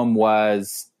take home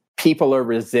was people are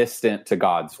resistant to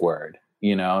God's word,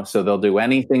 so they'll do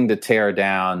anything to tear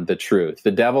down the truth.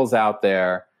 The devil's out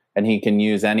there and he can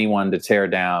use anyone to tear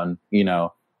down,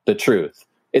 the truth.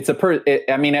 It's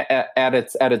at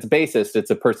its basis, it's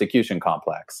a persecution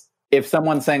complex. If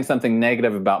someone's saying something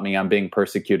negative about me, I'm being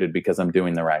persecuted because I'm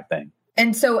doing the right thing.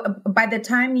 And so by the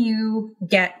time you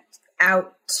get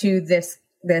out to this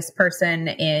person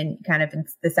in kind of in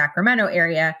the Sacramento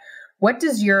area, what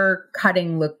does your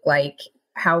cutting look like?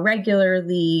 How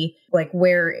regularly, like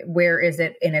where is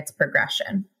it in its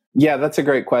progression? Yeah, that's a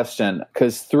great question.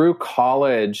 Because through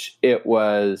college, it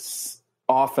was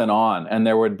off and on, and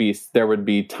there would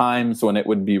be times when it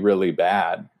would be really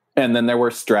bad, and then there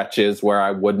were stretches where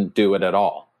I wouldn't do it at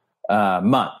all,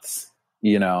 months.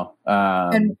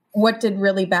 And what did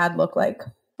really bad look like?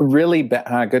 Really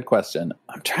bad. Good question.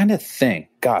 I'm trying to think.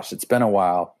 Gosh, it's been a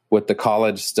while with the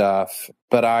college stuff,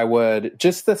 but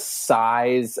just the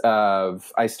size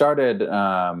of, I started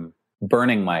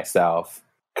burning myself.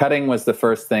 Cutting was the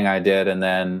first thing I did. And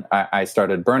then I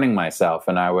started burning myself,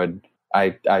 and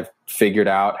I figured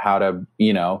out how to,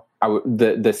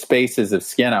 the spaces of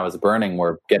skin I was burning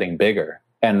were getting bigger,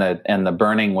 and the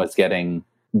burning was getting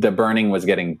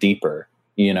deeper.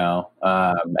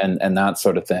 And that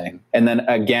sort of thing. And then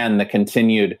again,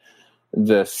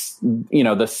 the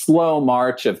slow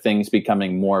march of things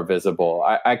becoming more visible.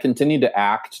 I continued to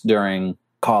act during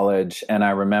college, and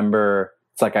I remember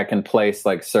it's like I can place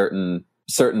like certain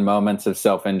moments of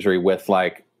self-injury with,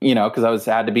 like, because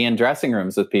I had to be in dressing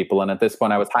rooms with people, and at this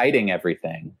point I was hiding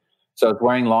everything. So I was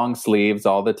wearing long sleeves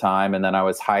all the time, and then I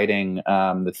was hiding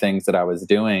the things that I was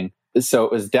doing. So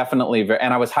it was definitely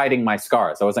and I was hiding my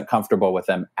scars. I wasn't comfortable with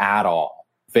them at all.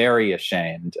 Very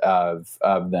ashamed of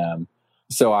them.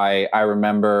 So I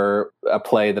remember a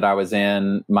play that I was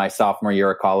in my sophomore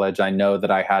year of college. I know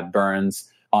that I had burns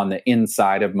on the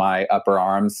inside of my upper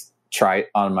arms,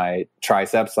 on my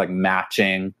triceps, like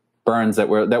matching burns that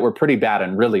were pretty bad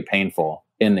and really painful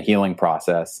in the healing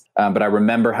process. But I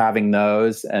remember having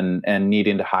those and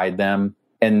needing to hide them.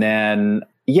 And then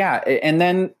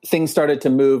things started to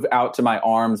move out to my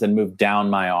arms and move down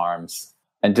my arms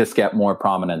and just get more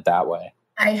prominent that way.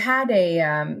 I had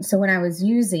so when I was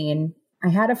using, I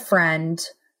had a friend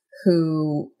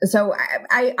who, so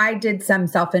I did some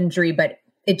self-injury, but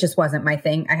it just wasn't my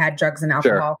thing. I had drugs and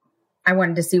alcohol. Sure. I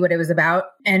wanted to see what it was about.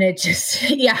 And it just,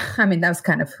 that was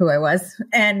kind of who I was.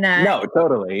 And no,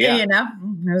 totally. Yeah. It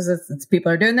was just,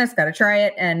 people are doing this, got to try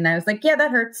it. And I was like, yeah, that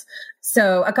hurts.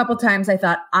 So a couple times I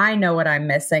thought, I know what I'm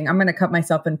missing. I'm going to cut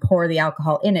myself and pour the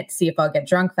alcohol in it to see if I'll get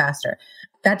drunk faster.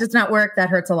 That does not work. That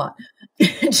hurts a lot.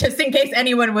 Just in case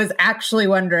anyone was actually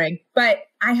wondering. But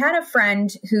I had a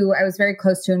friend who I was very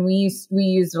close to, and we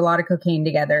used a lot of cocaine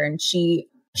together, and she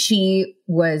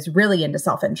was really into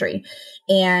self-injury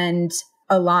and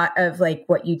a lot of like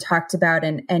what you talked about.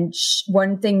 And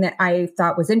one thing that I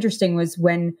thought was interesting was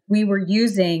when we were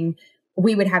using,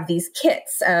 we would have these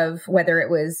kits of whether it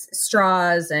was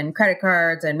straws and credit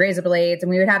cards and razor blades. And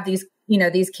we would have these,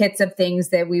 these kits of things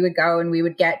that we would go and we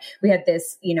had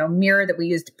this, mirror that we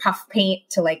used to puff paint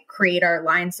to like create our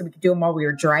lines so we could do them while we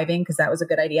were driving, because that was a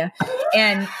good idea.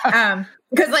 And,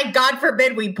 because like, God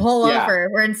forbid we pull over.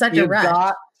 We're in such a rush. You've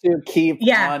got to keep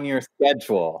on your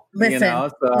schedule.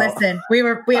 Listen, we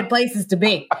had places to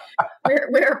be.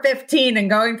 we were 15 and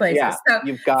going places. Yeah, so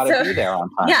you've got to be there on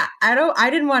time. Yeah, I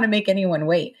didn't want to make anyone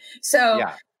wait. So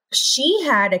she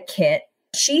had a kit.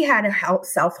 She had a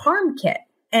self-harm kit.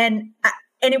 And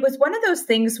it was one of those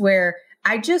things where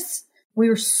we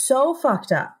were so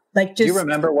fucked up. Like, just, do you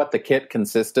remember what the kit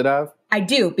consisted of? I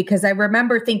do, because I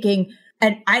remember thinking,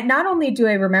 And I not only do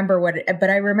I remember but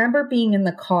I remember being in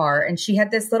the car and she had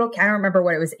this little, I don't remember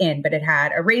what it was in, but it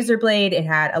had a razor blade, it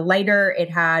had a lighter, it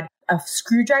had a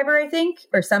screwdriver, I think,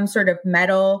 or some sort of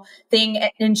metal thing.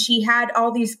 And she had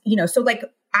all these, so like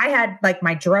I had like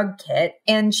my drug kit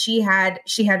and she had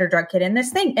her drug kit in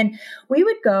this thing. And we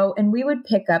would go and we would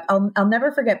pick up, I'll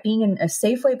never forget being in a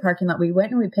Safeway parking lot. We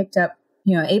went and we picked up,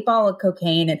 8 ball of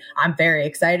cocaine, and I'm very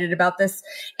excited about this.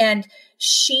 And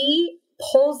she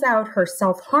pulls out her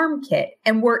self-harm kit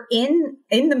and we're in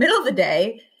the middle of the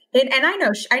day. And I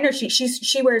know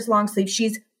she wears long sleeves.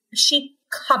 She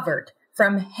covered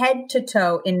from head to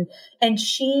toe and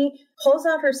she pulls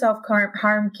out her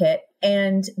self-harm kit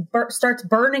and starts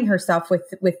burning herself with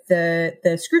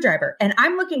the screwdriver. And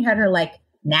I'm looking at her like,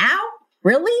 now?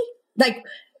 Really? Like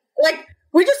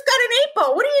we just got an 8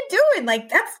 ball. What are you doing? Like,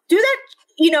 do that.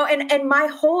 And my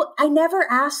whole, I never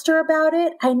asked her about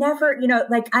it. I never,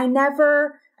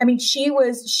 she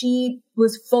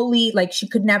was fully like, she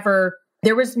could never,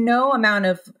 there was no amount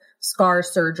of scar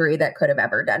surgery that could have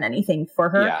ever done anything for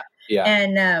her. Yeah. Yeah.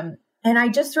 And I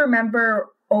just remember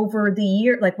over the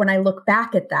year, like when I look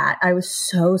back at that, I was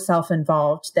so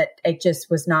self-involved that it just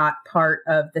was not part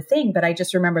of the thing. But I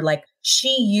just remember like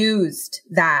she used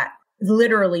that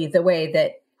literally the way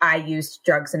that I used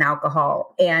drugs and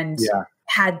alcohol and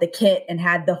had the kit and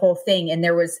had the whole thing. And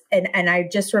there was, and I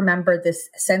just remember this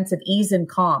sense of ease and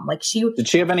calm. Like did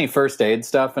she have any first aid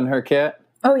stuff in her kit?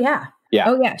 Oh yeah. Yeah.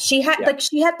 Oh yeah. She had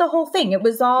the whole thing. It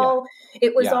was all,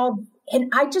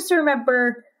 and I just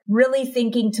remember really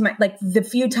thinking to like the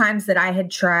few times that I had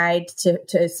tried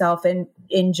to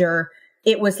self-injure,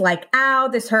 it was like, ow,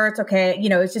 this hurts. Okay.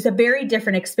 It's just a very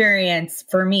different experience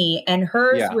for me. And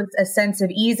hers was a sense of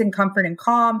ease and comfort and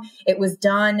calm. It was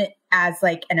done as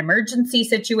like an emergency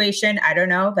situation. I don't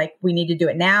know, like we need to do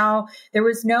it now. There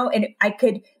was and I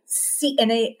could see,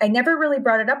 and I never really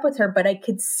brought it up with her, but I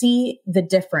could see the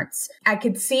difference. I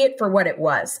could see it for what it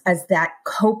was, as that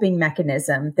coping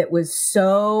mechanism that was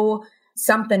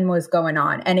something was going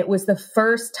on. And it was the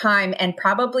first time and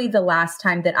probably the last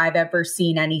time that I've ever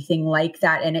seen anything like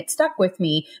that. And it stuck with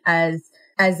me as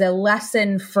a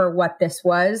lesson for what this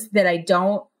was,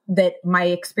 that my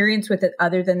experience with it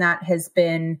other than that has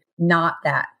been not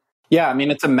that. Yeah. I mean,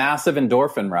 it's a massive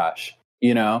endorphin rush,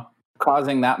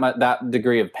 causing that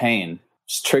degree of pain.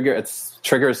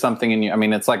 Triggers something in you. I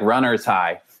mean, it's like runner's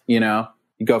high, you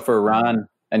go for a run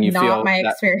and you not feel my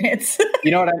that, experience.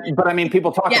 you know what I mean? But I mean,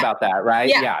 people talk about that, right?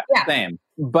 Yeah. Same.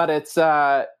 But it's,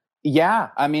 I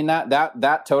mean,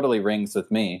 that totally rings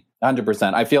with me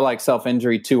 100%. I feel like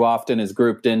self-injury too often is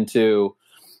grouped into,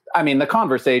 I mean, the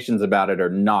conversations about it are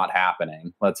not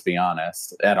happening, let's be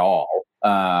honest, at all.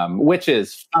 Which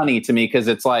is funny to me because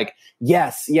it's like,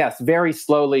 yes, very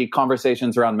slowly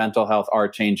conversations around mental health are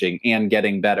changing and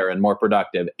getting better and more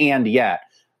productive. And yet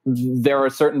there are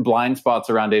certain blind spots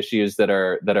around issues that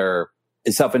are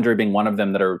self-injury being one of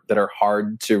them that are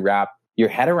hard to wrap your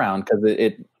head around because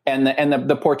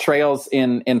the portrayals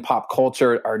in pop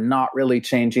culture are not really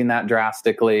changing that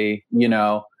drastically,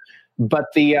 but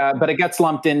it gets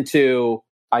lumped into,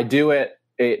 I do it.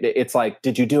 It's like,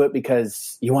 did you do it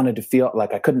because you wanted to feel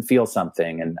like I couldn't feel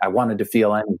something and I wanted to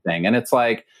feel anything? And it's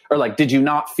like, or like, did you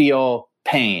not feel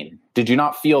pain? Did you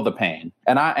not feel the pain?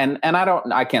 And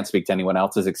I can't speak to anyone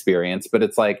else's experience, but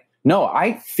it's like, no,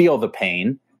 I feel the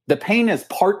pain. The pain is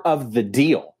part of the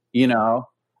deal,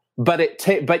 but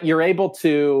but you're able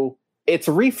to, it's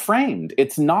reframed.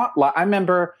 It's not like, I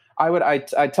remember I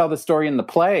tell the story in the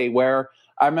play where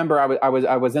I remember I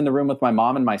was in the room with my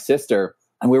mom and my sister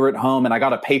and we were at home and I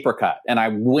got a paper cut and I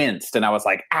winced and I was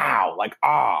like, ow, like,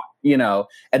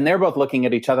 and they're both looking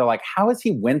at each other like, how is he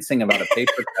wincing about a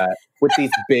paper cut with these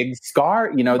big these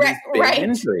big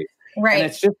injuries? Right. And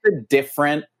it's just a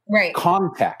different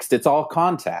context. It's all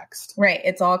context. Right.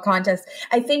 It's all context.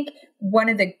 I think one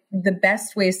of the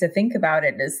best ways to think about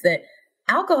it is that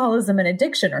alcoholism and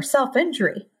addiction are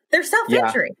self-injury. They're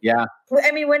self-injury. Yeah.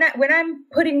 I mean, when I'm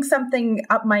putting something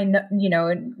up my,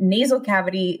 nasal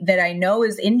cavity that I know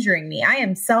is injuring me, I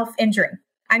am self-injuring.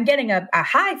 I'm getting a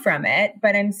high from it,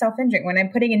 but I'm self-injuring. When I'm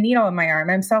putting a needle in my arm,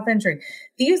 I'm self-injuring.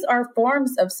 These are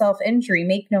forms of self-injury.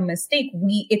 Make no mistake.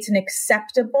 It's an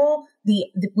acceptable,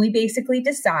 we basically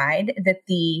decide that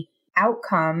the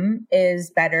outcome is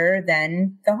better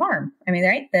than the harm. I mean,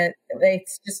 right?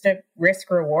 It's just a risk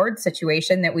reward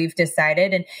situation that we've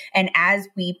decided. And as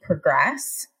we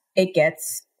progress, it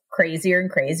gets crazier and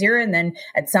crazier. And then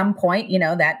at some point,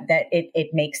 that it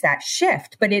makes that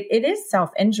shift, but it is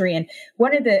self-injury. And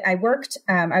I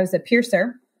was a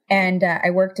piercer and I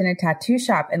worked in a tattoo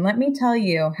shop. And let me tell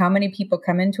you how many people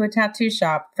come into a tattoo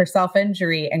shop for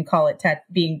self-injury and call it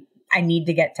being I need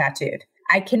to get tattooed.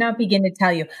 I cannot begin to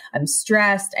tell you, I'm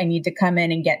stressed. I need to come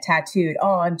in and get tattooed.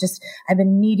 Oh, I've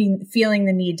been feeling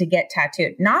the need to get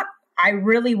tattooed. Not, I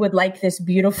really would like this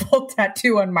beautiful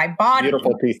tattoo on my body.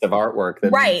 Beautiful piece of artwork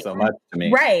that means so much to me.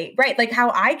 Right. Like how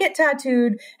I get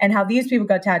tattooed and how these people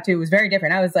got tattooed was very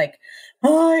different. I was like,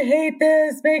 oh, I hate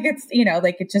this. Make it,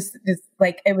 like it just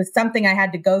like, it was something I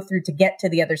had to go through to get to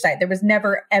the other side. There was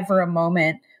never, ever a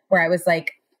moment where I was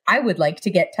like, I would like to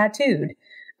get tattooed.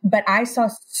 But I saw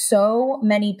so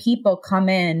many people come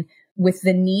in with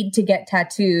the need to get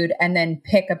tattooed and then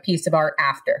pick a piece of art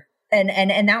after.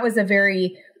 And that was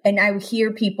and I would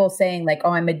hear people saying like,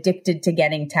 oh, I'm addicted to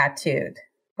getting tattooed.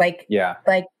 Like, yeah,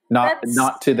 like not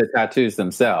to the tattoos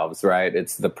themselves, right?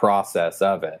 It's the process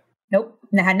of it. Nope.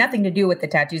 And it had nothing to do with the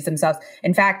tattoos themselves.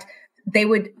 In fact,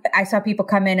 I saw people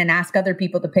come in and ask other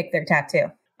people to pick their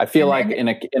tattoo. I feel like in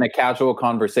a casual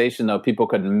conversation though, people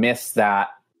could miss that.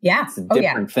 Yeah. It's a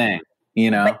different thing,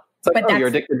 it's like, you're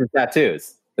addicted to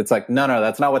tattoos. It's like, no,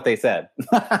 that's not what they said.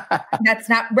 That's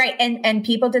not right. And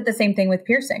people did the same thing with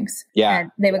piercings. Yeah.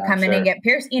 And they would come in and get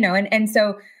pierced, and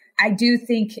so I do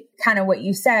think kind of what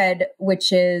you said,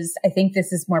 which is, I think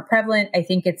this is more prevalent. I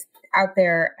think it's out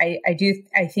there. I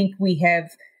think people have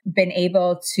been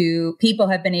able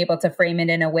to frame it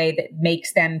in a way that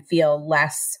makes them feel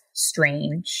less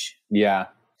strange. Yeah.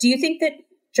 Do you think that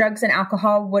drugs and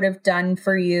alcohol would have done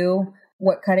for you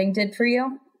what cutting did for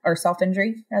you, or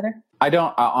self-injury rather? I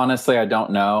don't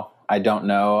know. I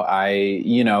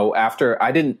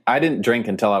didn't drink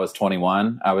until I was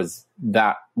 21. I was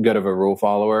that good of a rule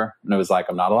follower. And it was like,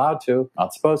 I'm not allowed to,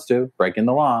 not supposed to, breaking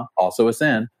the law, also a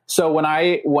sin. So when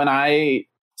I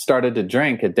started to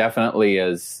drink, it definitely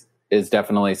is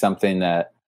definitely something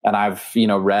that, and I've,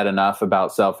 read enough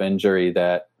about self-injury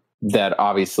that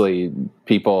obviously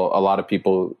a lot of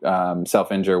people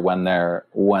self-injure when they're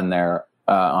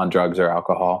on drugs or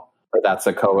alcohol. But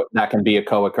that can be a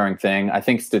co-occurring thing. I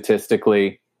think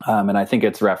statistically, and I think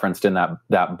it's referenced in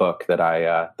that book that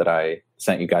I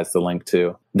sent you guys the link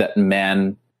to, that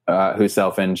men who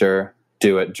self-injure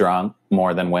do it drunk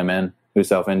more than women who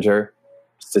self-injure,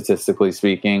 statistically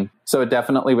speaking. So it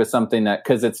definitely was something that,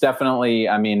 because it's definitely,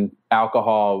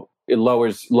 alcohol, it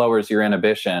lowers your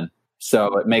inhibition.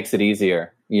 So it makes it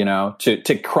easier,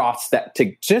 to cross that,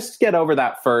 to just get over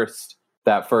that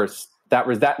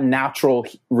natural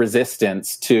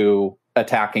resistance to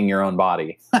attacking your own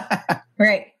body.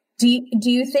 Right. Do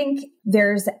you think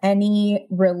there's any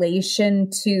relation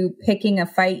to picking a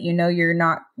fight? You're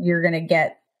going to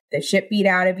get the shit beat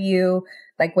out of you,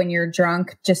 like when you're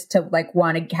drunk, just to like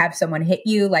want to have someone hit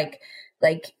you, or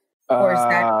is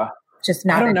that just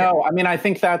not? I don't know. I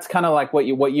think that's kind of like what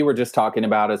you were just talking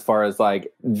about, as far as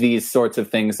like these sorts of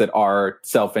things that are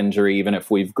self-injury, even if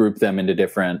we've grouped them into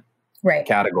different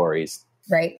categories.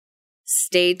 Right.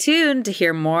 Stay tuned to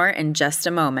hear more in just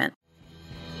a moment.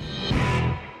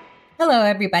 Hello,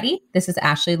 everybody. This is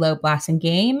Ashley Loeb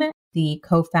Blassingame, the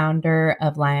co-founder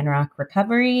of Lion Rock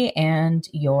Recovery and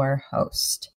your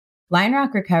host. Lion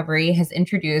Rock Recovery has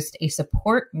introduced a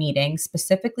support meeting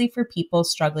specifically for people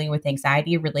struggling with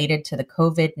anxiety related to the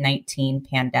COVID-19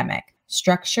 pandemic.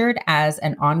 Structured as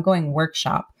an ongoing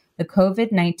workshop, the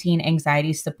COVID-19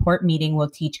 anxiety support meeting will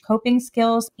teach coping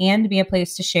skills and be a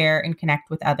place to share and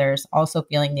connect with others also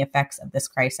feeling the effects of this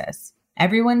crisis.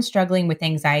 Everyone struggling with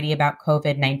anxiety about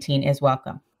COVID-19 is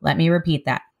welcome. Let me repeat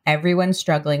that. Everyone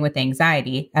struggling with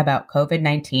anxiety about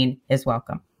COVID-19 is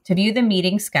welcome. To view the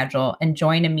meeting schedule and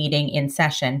join a meeting in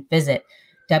session, visit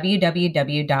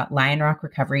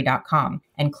www.lionrockrecovery.com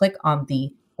and click on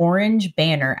the orange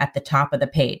banner at the top of the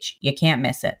page. You can't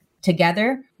miss it.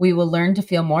 Together, we will learn to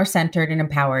feel more centered and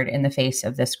empowered in the face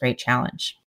of this great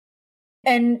challenge.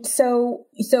 And so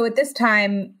at this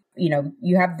time,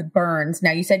 you have the burns.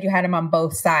 Now, you said you had them on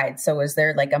both sides. So was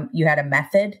there you had a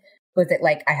method? Was it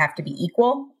like, I have to be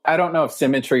equal? I don't know if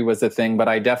symmetry was a thing, but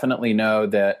I definitely know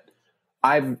that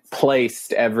I've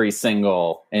placed every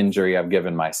single injury I've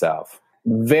given myself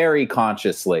very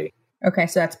consciously. Okay.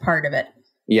 So that's part of it.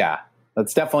 Yeah.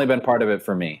 That's definitely been part of it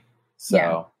for me.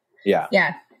 So, yeah.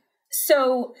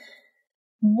 So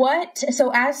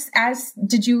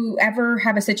did you ever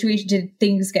have a situation, did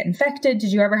things get infected?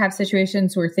 Did you ever have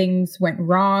situations where things went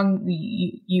wrong?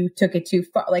 You took it too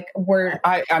far?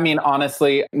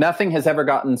 Honestly, nothing has ever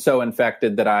gotten so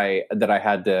infected that I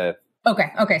had to.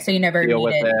 Okay. So you never deal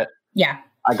with it. Yeah.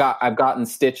 I've gotten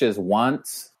stitches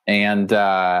once, and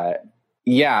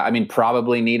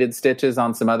probably needed stitches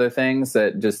on some other things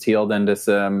that just healed into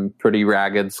some pretty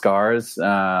ragged scars.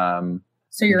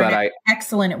 So you're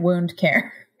excellent at wound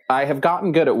care. I have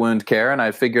gotten good at wound care, and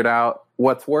I've figured out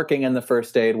what's working in the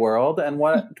first aid world and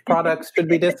what products should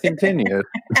be discontinued.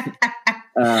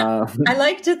 I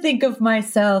like to think of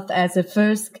myself as a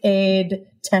first aid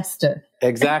tester.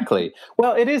 Exactly.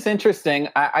 Well, it is interesting.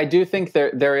 I do think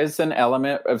there is an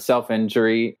element of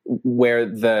self-injury where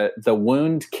the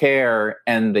wound care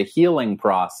and the healing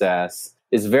process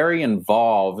is very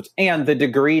involved, and the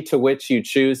degree to which you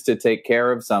choose to take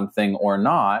care of something or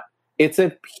not, it's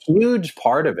a huge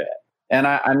part of it. And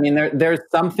I mean, there's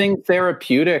something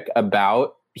therapeutic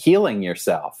about healing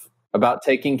yourself, about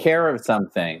taking care of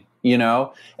something, you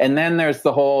know? And then there's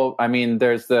the whole, I mean,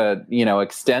 there's the, you know,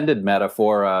 extended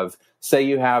metaphor of, say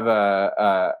you have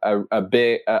a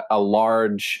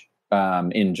large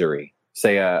injury,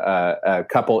 say a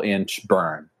couple inch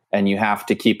burn, and you have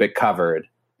to keep it covered.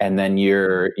 And then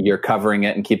you're covering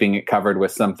it and keeping it covered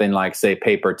with something like, say,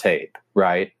 paper tape,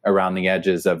 right, around the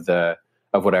edges of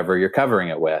whatever you're covering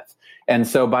it with. And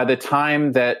so by the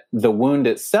time that the wound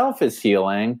itself is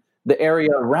healing, the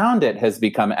area around it has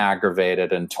become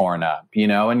aggravated and torn up, you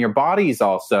know, and your body's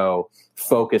also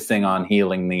focusing on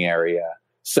healing the area.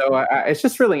 So it's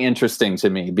just really interesting to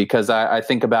me because I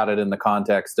think about it in the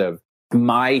context of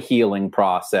my healing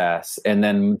process and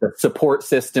then the support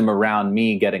system around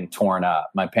me getting torn up,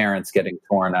 my parents getting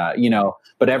torn up, you know,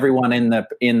 but everyone in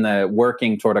the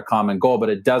working toward a common goal. But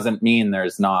it doesn't mean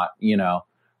there's not, you know,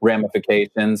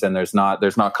 ramifications and there's not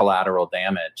collateral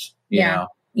damage, you know?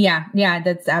 Yeah,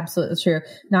 that's absolutely true.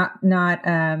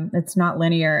 It's not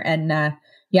linear. And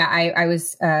I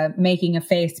was making a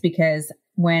face because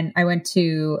when I went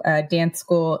to dance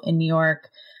school in New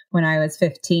York when I was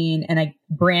 15, and I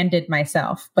branded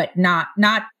myself, but not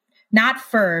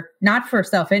for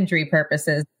self-injury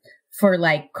purposes, for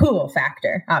like cool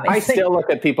factor, obviously. I still look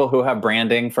at people who have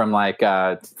branding from like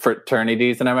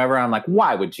fraternities and I'm like,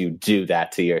 why would you do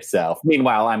that to yourself?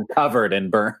 Meanwhile, I'm covered in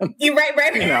burns. You're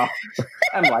right. You know,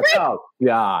 I'm like, oh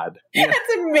God.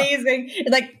 That's amazing.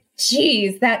 Like,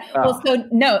 geez,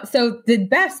 so the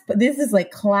best, but this is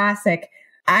like classic.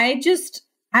 I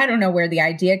don't know where the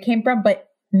idea came from, but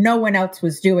no one else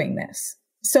was doing this.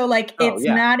 So like, it's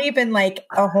not even like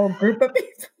a whole group of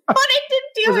people. But I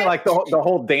didn't do it. Like the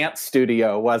whole dance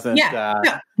studio wasn't.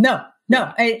 No.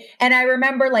 And I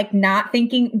remember like not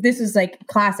thinking, this is like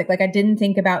classic. Like I didn't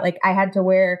think about like I had to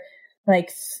wear,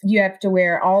 like you have to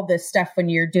wear all this stuff when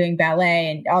you're doing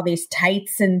ballet and all these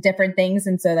tights and different things.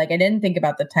 And so like I didn't think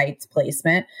about the tights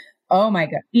placement. Oh my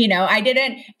God. You know, I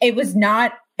didn't, it was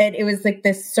not, it was like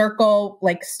this circle,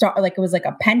 like star, like it was like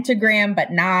a pentagram,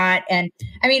 but not. And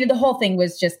I mean, the whole thing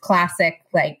was just classic,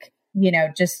 like, you know,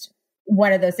 just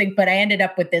one of those things. But I ended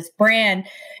up with this brand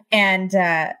and,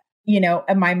 you know,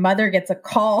 and my mother gets a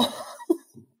call from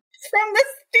the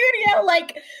studio,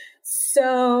 like,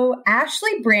 so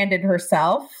Ashley branded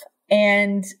herself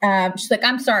and she's like,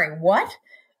 I'm sorry, what?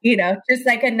 You know, just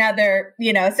like another,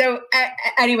 you know, so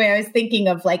anyway, I was thinking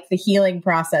of like the healing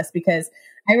process because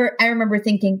I remember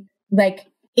thinking like,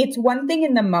 it's one thing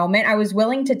in the moment. I was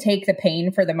willing to take the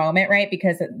pain for the moment, right?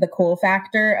 Because of the cool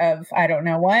factor of, I don't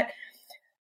know what.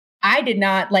 I did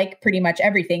not, like pretty much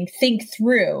everything, think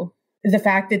through the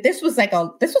fact that this was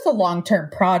a long-term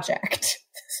project.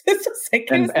 This was like,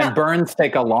 and burns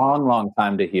take a long, long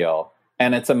time to heal.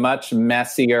 And it's a much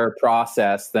messier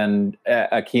process than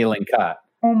a healing cut.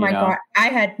 Oh my God. I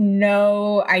had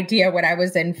no idea what I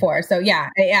was in for. So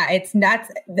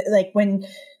that's like when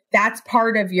that's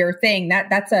part of your thing,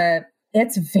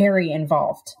 it's very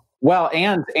involved. Well,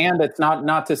 and it's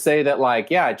not to say that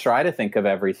like, I try to think of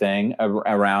everything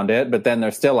around it, but then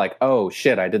there's still like, oh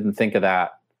shit, I didn't think of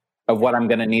that, of what I'm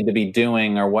going to need to be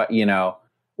doing or what, you know,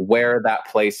 where that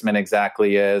placement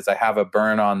exactly is. I have a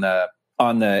burn in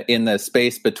the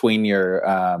space between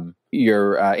your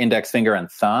index finger and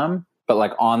thumb, but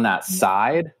like on that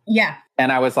side. Yeah.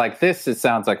 And I was like, it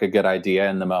sounds like a good idea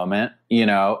in the moment, you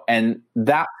know, and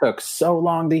that took so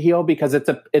long to heal because it's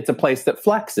a place that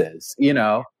flexes, you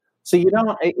know? So you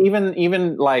don't even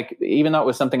though it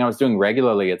was something I was doing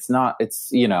regularly, it's,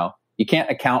 you know, you can't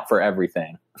account for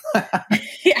everything.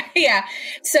 Yeah.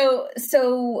 So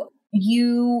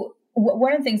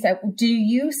one of the things that, do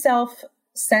you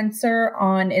self-censor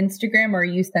on Instagram or are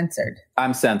you censored?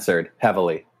 I'm censored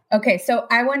heavily. Okay. So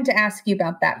I wanted to ask you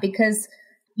about that because,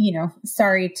 you know,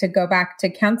 sorry to go back to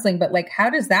counseling, but like, how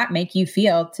does that make you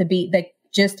feel to be like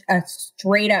just a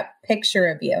straight up picture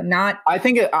of you?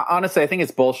 Honestly, I think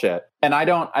it's bullshit. And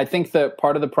I think that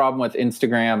part of the problem with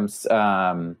Instagram's,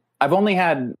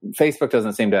 Facebook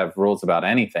doesn't seem to have rules about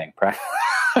anything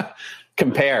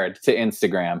compared to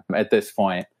Instagram at this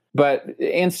point. But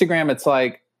Instagram, it's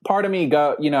like, part of me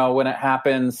when it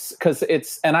happens,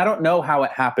 and I don't know how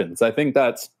it happens. I think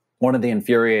that's one of the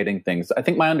infuriating things. I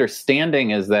think my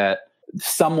understanding is that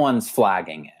someone's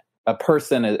flagging it. A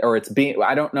person is, or it's being,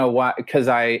 I don't know why, because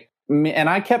I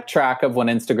kept track of when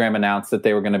Instagram announced that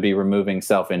they were going to be removing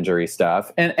self-injury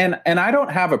stuff. And I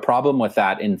don't have a problem with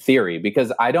that in theory,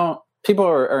 because people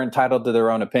are entitled to their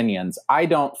own opinions. I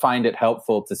don't find it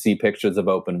helpful to see pictures of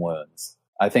open wounds.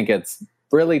 I think it's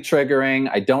really triggering.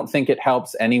 I don't think it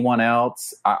helps anyone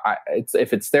else.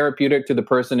 If it's therapeutic to the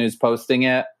person who's posting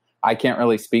it, I can't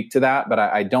really speak to that, but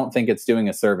I don't think it's doing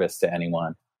a service to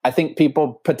anyone. I think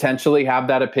people potentially have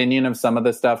that opinion of some of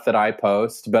the stuff that I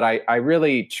post, but I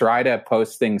really try to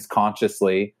post things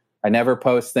consciously. I never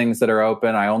post things that are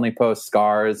open. I only post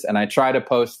scars, and I try to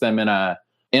post them in a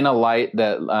light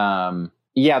that,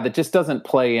 that just doesn't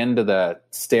play into the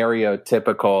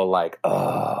stereotypical, like,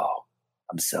 oh,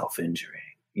 I'm self-injuring,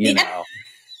 know?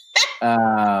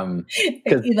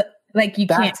 Like you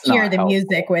can't hear the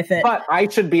music with it. But I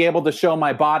should be able to show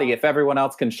my body if everyone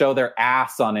else can show their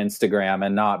ass on Instagram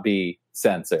and not be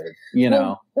censored,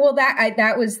 know? Well,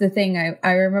 that was the thing.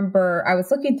 I remember I was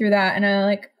looking through that, and I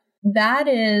like, that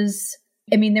is,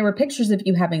 I mean, there were pictures of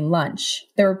you having lunch.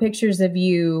 There were pictures of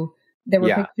you. There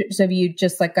were pictures of you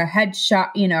just like a headshot,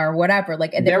 or whatever.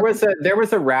 Like there was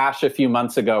a rash a few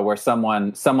months ago where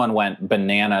someone went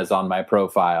bananas on my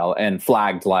profile and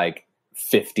flagged like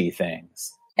 50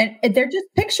 things. And they're just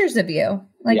pictures of you.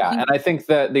 And I think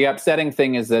that the upsetting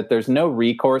thing is that there's no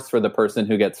recourse for the person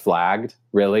who gets flagged,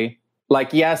 really.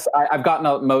 Like, yes, I've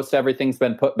gotten most everything's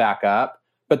been put back up,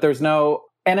 but there's no,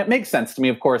 and it makes sense to me,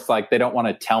 of course, like they don't want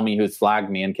to tell me who's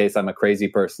flagged me in case I'm a crazy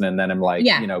person and then I'm like,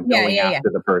 going after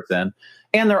the person.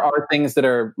 And there are things that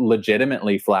are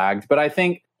legitimately flagged, but I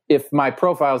think if my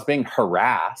profile is being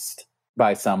harassed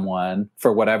by someone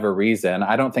for whatever reason,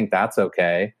 I don't think that's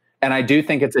okay. And I do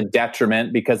think it's a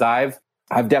detriment because I've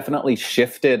definitely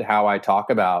shifted how I talk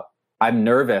about. I'm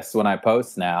nervous when I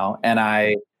post now, and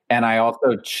I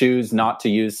also choose not to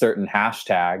use certain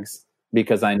hashtags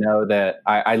because I know that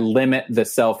I limit the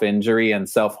self-injury and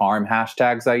self-harm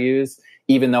hashtags I use,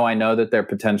 even though I know that they're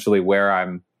potentially where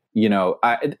I'm,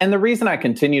 and the reason I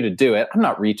continue to do it, I'm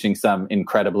not reaching some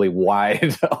incredibly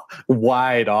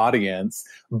wide audience,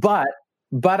 but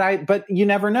you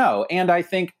never know. And I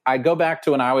think I go back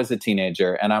to when I was a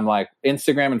teenager and I'm like,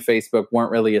 Instagram and Facebook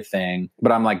weren't really a thing,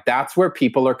 but I'm like, that's where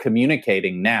people are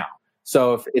communicating now.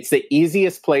 So if it's the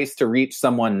easiest place to reach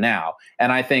someone now.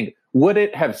 And I think, would I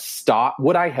have stopped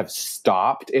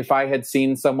if I had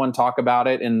seen someone talk about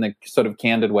it in the sort of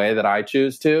candid way that I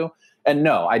choose to? And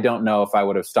no, I don't know if I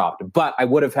would have stopped, but I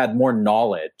would have had more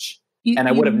knowledge and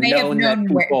I would have known that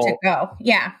people, where to go.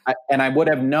 Yeah. And I would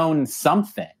have known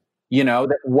something.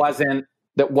 That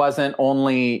wasn't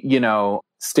only,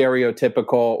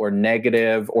 stereotypical or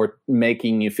negative or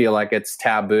making you feel like it's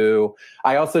taboo.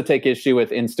 I also take issue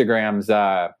with Instagram's,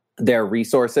 their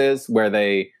resources where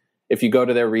if you go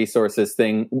to their resources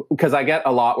thing, because I get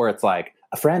a lot where it's like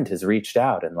a friend has reached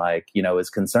out and is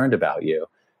concerned about you,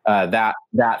 that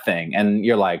thing. And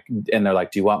you're like, and they're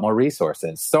like, do you want more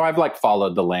resources? So I've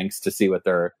followed the links to see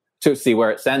to see where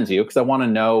it sends you, because I want to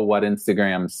know what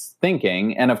Instagram's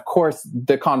thinking. And of course,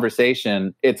 the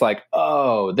conversation, it's like,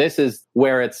 oh, this is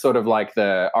where it's sort of like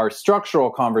our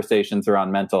structural conversations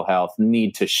around mental health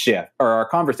need to shift, or our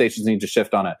conversations need to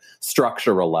shift on a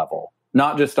structural level,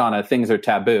 not just on a things are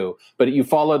taboo, but you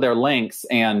follow their links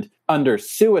and under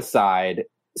suicide,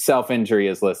 self-injury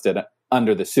is listed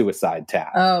under the suicide tab.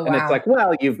 Oh, wow. And it's like,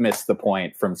 well, you've missed the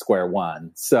point from square one.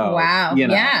 So, wow.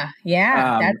 Yeah.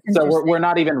 That's so we're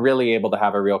not even really able to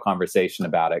have a real conversation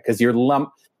about it because you're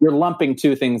lumping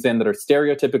two things in that are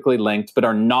stereotypically linked, but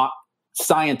are not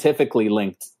scientifically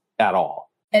linked at all.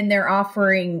 And they're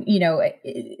offering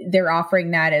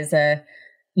that as a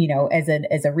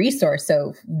resource.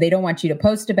 So they don't want you to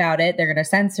post about it. They're going to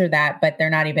censor that, but they're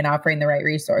not even offering the right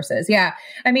resources. Yeah.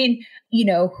 I mean,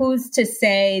 who's to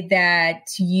say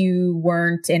that you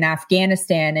weren't in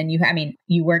Afghanistan and you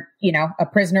weren't, a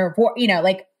prisoner of war,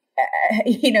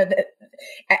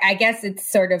 I guess it's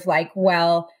sort of like,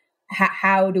 well,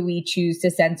 how do we choose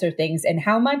to censor things, and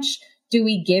how much do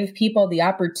we give people the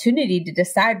opportunity to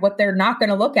decide what they're not going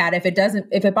to look at if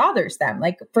it bothers them?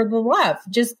 Like, for the love,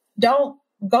 just don't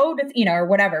go to, or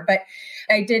whatever. But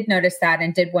I did notice that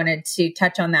and did wanted to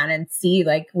touch on that and see,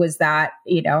 was that,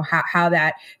 how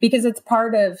that, because it's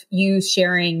part of you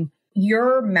sharing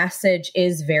your message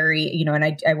is very,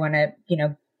 and I want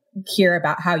to, hear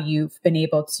about how you've been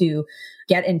able to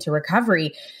get into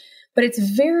recovery, but it's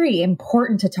very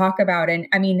important to talk about. And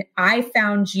I mean, I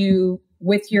found you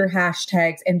with your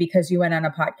hashtags and because you went on a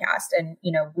podcast, and,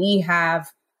 we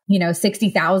have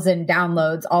 60,000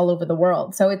 downloads all over the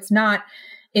world. So it's not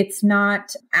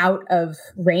out of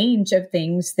range of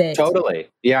things that totally,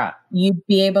 yeah, you'd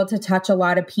be able to touch a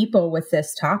lot of people with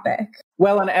this topic.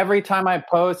 Well, and every time I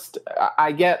post,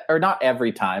 I get, or not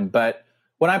every time, but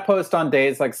when I post on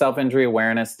days like Self-Injury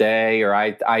Awareness Day,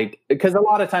 or because a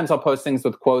lot of times I'll post things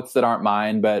with quotes that aren't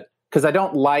mine, but because I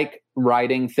don't like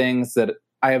writing things that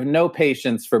I have no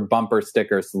patience for bumper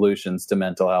sticker solutions to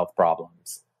mental health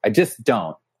problems. I just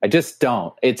don't.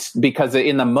 It's because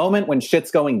in the moment when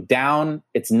shit's going down,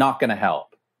 it's not going to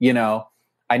help.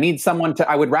 I need someone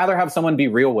I would rather have someone be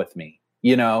real with me,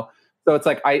 So it's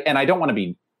like, I don't want to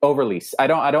be overly, I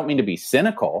don't mean to be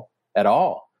cynical at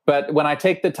all. But when I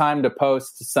take the time to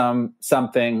post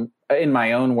something in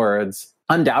my own words,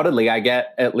 undoubtedly I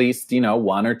get at least,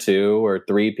 1 or 2 or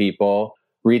 3 people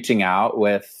reaching out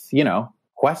with,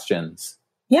 questions.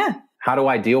 Yeah. How do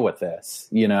I deal with this?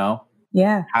 Yeah.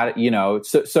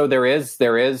 So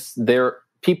there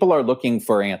people are looking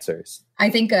for answers. I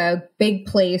think a big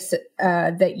place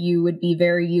that you would be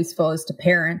very useful is to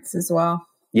parents as well.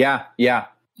 Yeah. I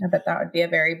bet that would be a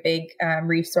very big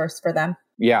resource for them.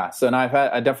 Yeah. So, and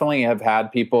I definitely have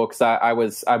had people, because I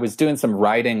was doing some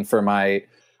writing for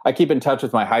I keep in touch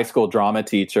with my high school drama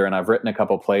teacher, and I've written a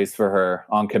couple plays for her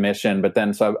on commission. But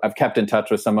then, so I've kept in touch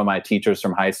with some of my teachers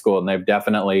from high school, and there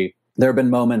have been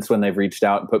moments when they've reached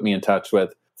out and put me in touch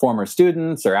with former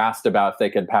students, or asked about if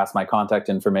they could pass my contact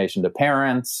information to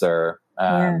parents, or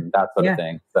that sort of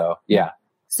thing. So, yeah.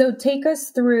 So take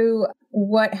us through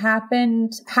what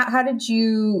happened. How did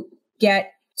you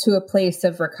get to a place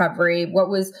of recovery?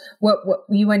 What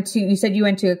you went to? You said you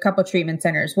went to a couple treatment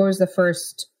centers. What was the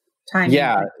first time you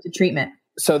went to treatment?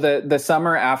 So the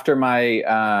summer after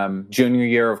my junior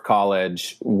year of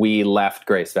college, we left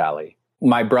Grace Valley.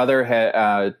 My brother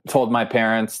had told my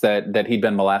parents that he'd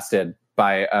been molested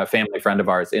by a family friend of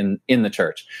ours in the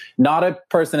church. Not a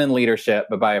person in leadership,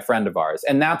 but by a friend of ours.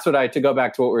 And that's to go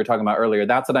back to what we were talking about earlier,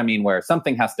 that's what I mean, where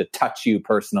something has to touch you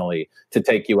personally to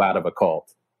take you out of a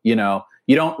cult. You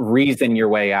don't reason your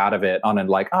way out of it on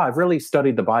I've really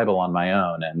studied the Bible on my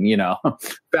own and,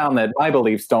 found that my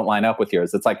beliefs don't line up with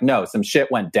yours. It's like, no, some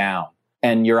shit went down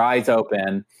and your eyes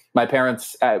open. My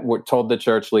parents were told the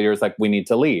church leaders, we need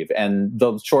to leave. And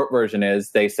the short version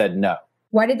is they said no.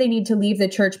 Why did they need to leave the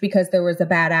church? Because there was a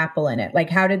bad apple in it.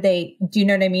 How did they, do you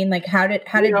know what I mean? How did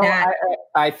that?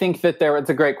 I think that it's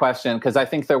a great question, because I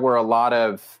think there were a lot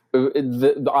of,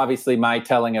 obviously my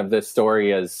telling of this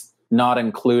story is not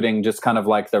including just kind of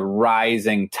the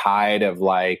rising tide of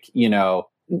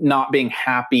not being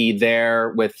happy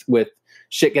there with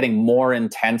shit getting more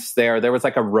intense there. There was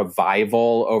a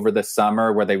revival over the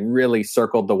summer where they really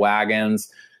circled the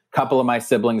wagons. A couple of my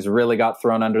siblings really got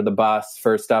thrown under the bus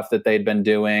for stuff that they'd been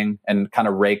doing and kind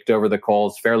of raked over the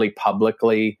coals fairly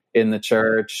publicly in the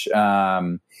church.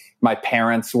 My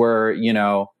parents were,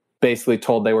 basically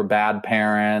told they were bad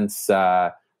parents.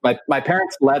 My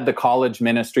parents led the college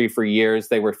ministry for years.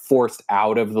 They were forced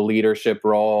out of the leadership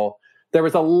role. There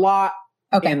was a lot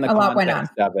in the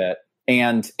context of it.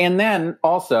 And then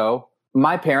also,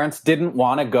 my parents didn't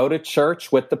want to go to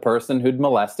church with the person who'd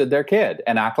molested their kid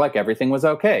and act like everything was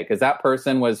okay, because that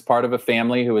person was part of a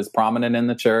family who was prominent in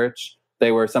the church.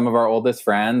 They were some of our oldest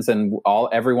friends, and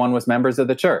everyone was members of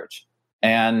the church.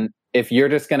 And if you're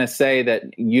just going to say that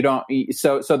you don't,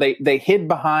 so they hid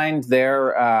behind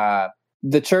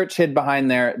the church hid behind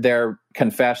their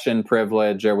confession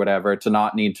privilege or whatever to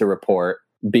not need to report,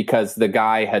 because the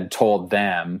guy had told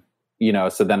them.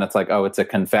 So then it's it's a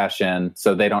confession,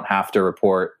 so they don't have to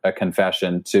report a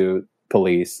confession to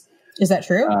police. Is that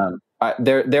true?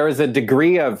 There is a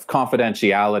degree of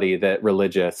confidentiality that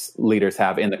religious leaders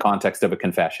have in the context of a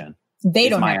confession. They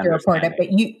don't have to report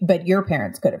it, but your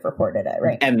parents could have reported it,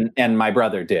 right? And my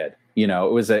brother did. It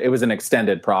was an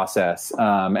extended process,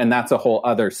 and that's a whole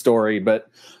other story. But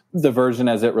the version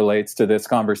as it relates to this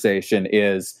conversation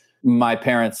is, my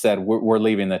parents said, we're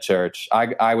leaving the church.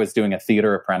 I was doing a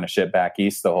theater apprenticeship back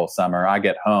east the whole summer. I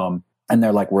get home and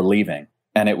they're like, we're leaving.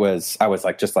 And I was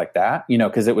like, just like that,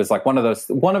 because it was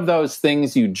one of those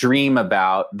things you dream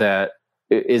about that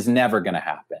is never going to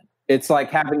happen. It's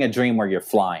like having a dream where you're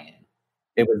flying.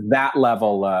 It was that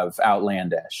level of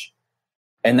outlandish.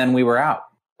 And then we were out.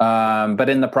 But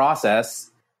in the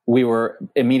process, we were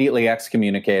immediately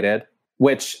excommunicated,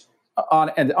 which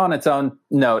on its own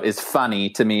note is funny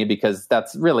to me, because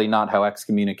that's really not how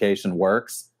excommunication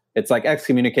works. It's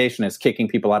excommunication is kicking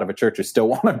people out of a church who still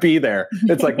want to be there.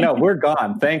 It's no, we're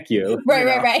gone. Thank you.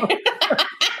 Right.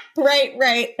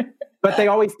 Right. But they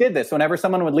always did this. Whenever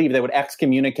someone would leave, they would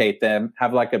excommunicate them,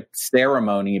 have a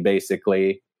ceremony,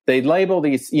 basically, they label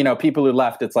these, you know, people who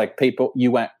left, it's like people,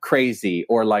 you went crazy,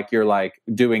 or like you're like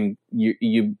doing,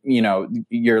 you know,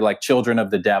 you're like children of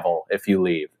the devil if you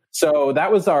leave. So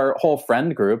that was our whole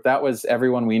friend group. That was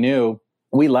everyone we knew.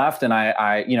 We left, and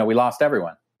I you know, we lost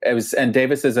everyone. It was, and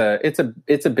Davis is it's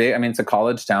a big, I mean, it's a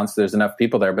college town, so there's enough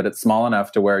people there, but it's small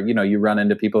enough to where, you know, you run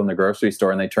into people in the grocery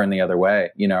store and they turn the other way,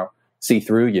 you know, see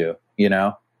through you, you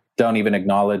know, don't even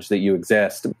acknowledge that you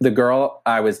exist. The girl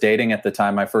I was dating at the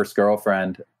time, my first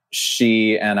girlfriend,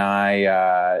 she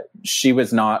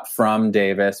was not from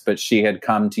Davis, but she had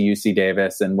come to UC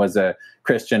Davis and was a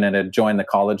Christian and had joined the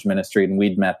college ministry, and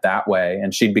we'd met that way,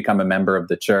 and she'd become a member of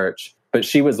the church. But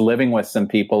she was living with some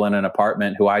people in an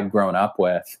apartment who I'd grown up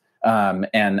with.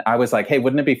 And I was like, hey,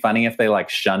 wouldn't it be funny if they like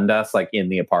shunned us like in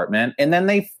the apartment? And then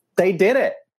they did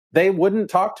it. They wouldn't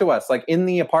talk to us like in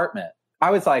the apartment. I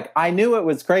was like, I knew it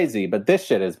was crazy, but this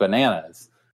shit is bananas.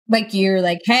 Like you're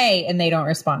like, hey, and they don't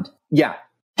respond. Yeah.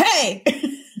 Hey,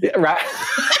 right.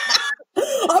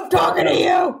 I'm talking to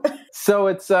you. So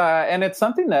it's, and it's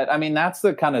something that, I mean, that's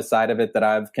the kind of side of it that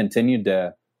I've continued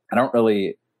to, I don't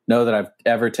really know that I've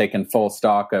ever taken full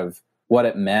stock of what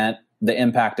it meant, the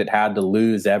impact it had to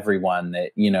lose everyone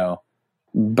that, you know,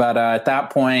 but at that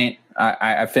point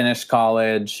I finished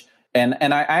college, and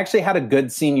I actually had a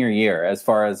good senior year as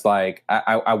far as like,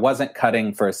 I wasn't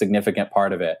cutting for a significant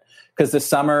part of it. Because the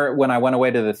summer when I went away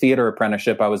to the theater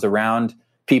apprenticeship, I was around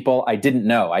people I didn't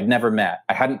know, I'd never met.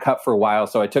 I hadn't cut for a while.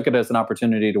 So I took it as an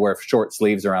opportunity to wear short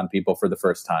sleeves around people for the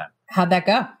first time. How'd that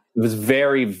go? It was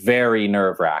very, very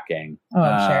nerve-wracking. Oh,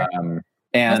 I'm sure.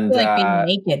 And like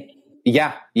being naked.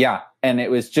 Yeah. And it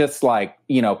was just like,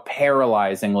 you know,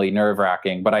 paralyzingly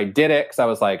nerve-wracking. But I did it because I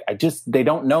was like, they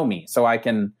don't know me. So I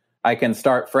can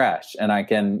start fresh, and I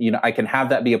can have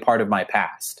that be a part of my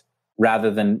past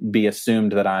rather than be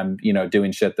assumed that I'm, you know,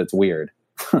 doing shit that's weird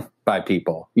by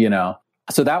people, you know.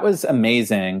 So that was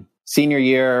amazing. Senior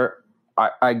year,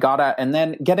 I got out, and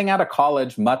then getting out of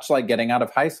college, much like getting out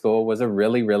of high school, was a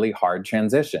really, really hard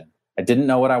transition. I didn't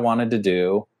know what I wanted to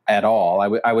do at all.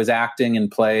 I was acting in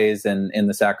plays in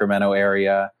the Sacramento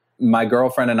area. My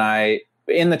girlfriend and I,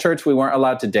 in the church, we weren't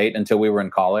allowed to date until we were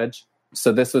in college.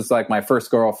 So this was like my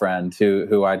first girlfriend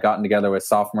who I'd gotten together with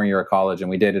sophomore year of college, and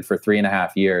we dated for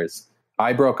 3.5 years.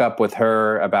 I broke up with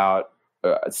her about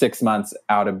 6 months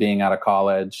out of being out of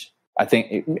college. I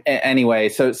think anyway,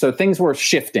 so things were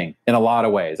shifting in a lot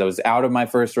of ways. I was out of my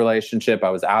first relationship. I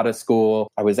was out of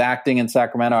school. I was acting in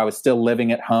Sacramento. I was still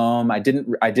living at home. I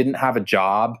didn't have a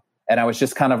job. And I was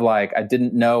just kind of like, I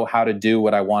didn't know how to do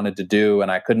what I wanted to do.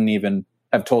 And I couldn't even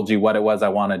have told you what it was I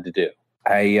wanted to do.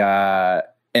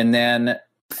 And then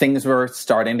things were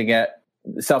starting to get,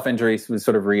 self-injury was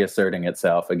sort of reasserting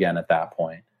itself again at that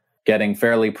point, getting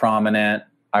fairly prominent.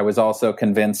 I was also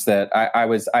convinced that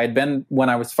when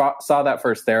I saw that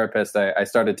first therapist, I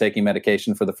started taking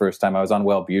medication for the first time. I was on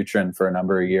Wellbutrin for a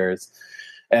number of years.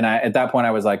 And at that point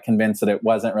I was like convinced that it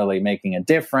wasn't really making a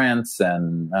difference.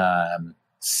 And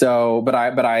but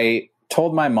I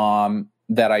told my mom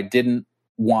that I didn't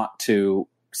want to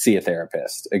see a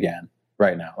therapist again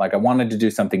right now. Like I wanted to do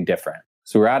something different.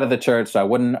 So we're out of the church. So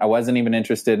I wasn't even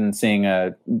interested in seeing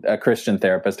a Christian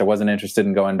therapist. I wasn't interested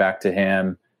in going back to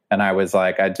him. And I was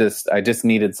like, I just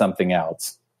needed something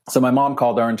else. So my mom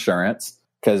called our insurance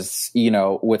because, you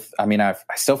know, I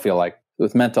still feel like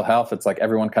with mental health, it's like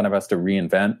everyone kind of has to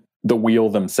reinvent the wheel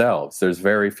themselves. There's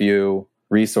very few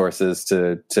resources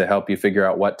to help you figure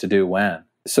out what to do when.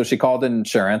 So she called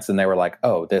insurance, and they were like,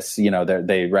 oh, this, you know,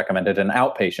 they recommended an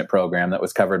outpatient program that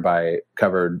was covered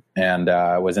and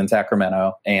was in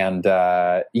Sacramento. And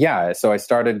so I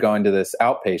started going to this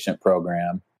outpatient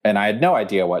program. And I had no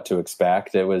idea what to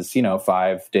expect. It was, you know,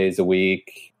 5 days a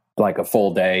week, like a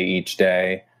full day each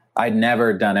day. I'd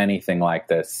never done anything like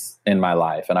this in my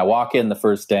life. And I walk in the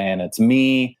first day, and it's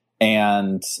me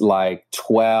and like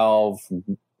 12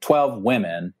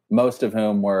 women, most of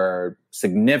whom were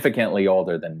significantly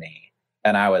older than me.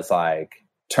 And I was like,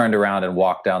 turned around and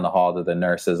walked down the hall to the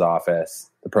nurse's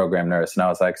office, the program nurse. And I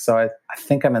was like, so I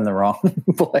think I'm in the wrong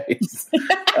place.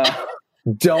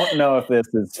 Don't know if this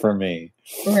is for me.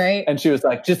 Right. And she was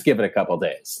like, just give it a couple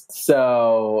days.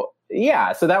 So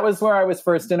that was where I was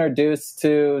first introduced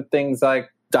to things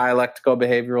like dialectical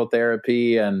behavioral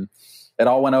therapy. And it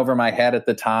all went over my head at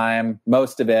the time.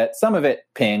 Most of it, some of it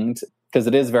pinged because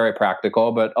it is very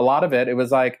practical, but a lot of it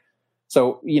was like,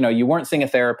 so, you know, you weren't seeing a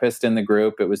therapist in the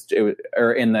group. It was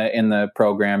in the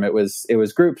program. It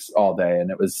was groups all day, and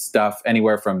it was stuff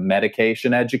anywhere from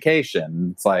medication education.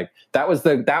 It's like that was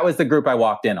the group I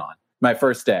walked in on. My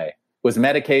first day was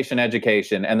medication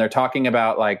education, and they're talking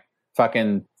about like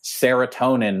fucking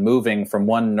serotonin moving from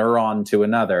one neuron to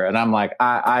another. And I'm like,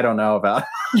 I don't know about,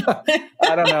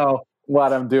 I don't know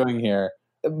what I'm doing here.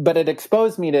 But it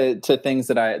exposed me to things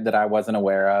that I wasn't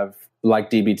aware of,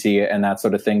 like DBT and that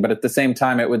sort of thing. But at the same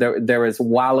time, there was,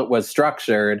 while it was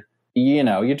structured,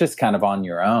 you're just kind of on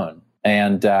your own.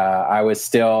 And I was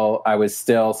still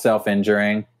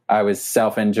self-injuring. I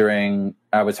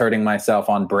was hurting myself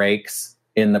on breaks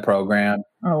in the program.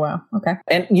 Oh, wow. Okay.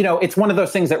 And, it's one of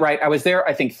those things that, right, I was there,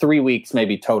 I think 3 weeks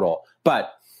maybe total.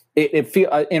 But it feel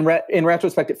in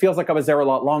retrospect, it feels like I was there a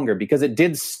lot longer, because it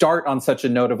did start on such a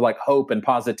note of like hope and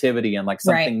positivity and like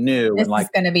something new. This and like, is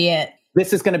going to be it.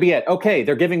 This is going to be it. Okay,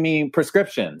 they're giving me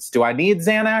prescriptions. Do I need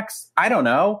Xanax? I don't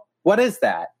know. What is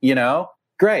that?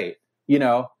 Great.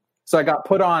 So I got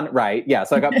put on, right. Yeah.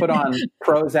 So I got put on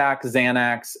Prozac,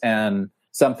 Xanax, and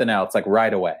something else like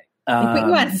right away. They put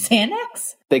you on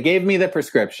Xanax? They gave me the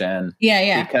prescription.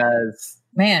 Yeah. Because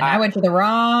man, I went to the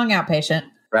wrong outpatient.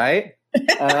 Right.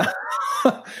 But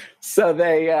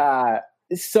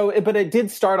it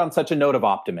did start on such a note of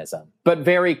optimism, but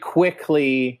very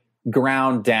quickly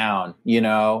ground down,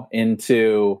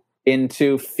 into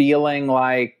feeling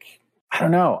like, I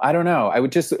don't know.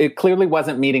 It clearly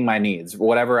wasn't meeting my needs,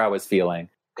 whatever I was feeling.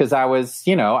 Cause I was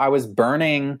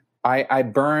burning, I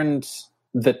burned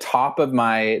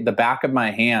the back of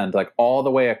my hand, like all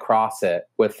the way across it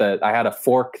I had a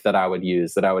fork that I would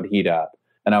use that I would heat up,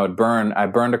 and I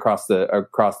burned across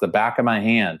the back of my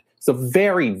hand. So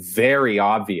very, very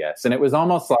obvious. And it was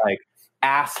almost like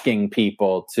asking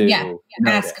people to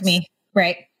ask me.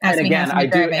 Right. Ask and me again, I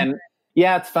do. And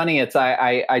yeah, it's funny.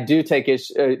 I do take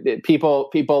issue.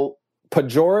 People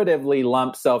pejoratively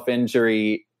lump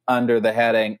self-injury under the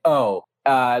heading,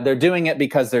 they're doing it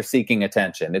because they're seeking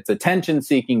attention. It's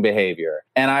attention-seeking behavior.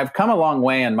 And I've come a long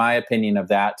way, in my opinion, of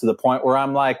that, to the point where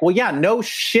I'm like, well, yeah, no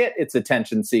shit, it's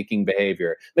attention-seeking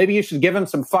behavior. Maybe you should give them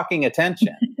some fucking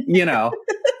attention,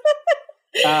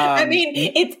 I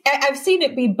mean, I've seen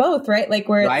it be both, right? Like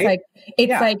where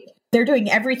it's like they're doing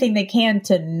everything they can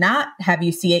to not have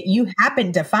you see it. You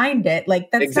happen to find it.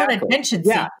 Like that's not attention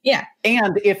seeking. Yeah.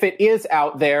 And if it is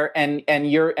out there and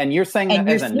you're saying that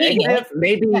as a negative,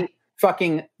 maybe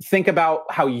fucking think about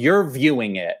how you're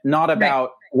viewing it, not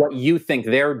about what you think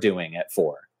they're doing it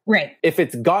for. Right. If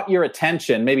it's got your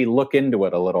attention, maybe look into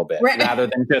it a little bit rather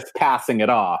than just passing it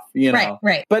off,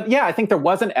 Right. But yeah, I think there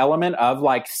was an element of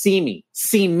like, see me,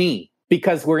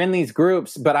 because we're in these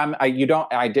groups, but I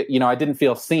didn't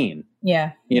feel seen.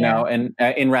 Yeah. And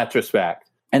in retrospect.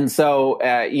 And so,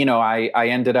 I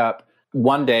ended up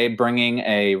one day bringing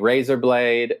a razor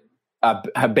blade,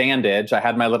 a bandage. I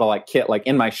had my little like kit, like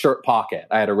in my shirt pocket.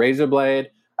 I had a razor blade,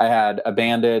 I had a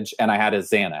bandage, and I had a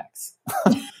Xanax.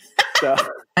 So,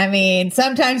 I mean,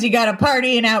 sometimes you got to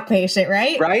party an outpatient,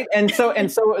 right? Right. And so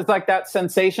it was like that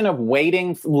sensation of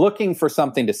waiting, looking for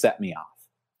something to set me off.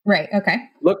 Right. Okay.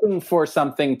 Looking for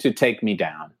something to take me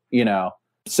down,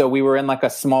 So we were in like a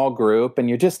small group, and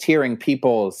you're just hearing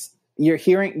you're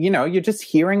just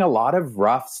hearing a lot of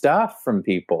rough stuff from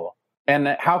people.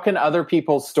 And how can other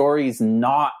people's stories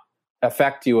not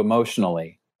affect you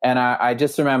emotionally? And I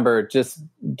just remember just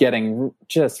getting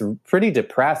just pretty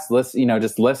depressed,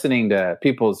 just listening to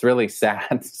people's really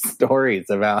sad stories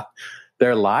about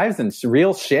their lives and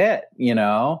real shit, And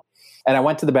I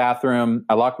went to the bathroom,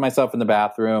 I locked myself in the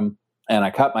bathroom, and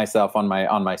I cut myself on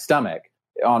my stomach,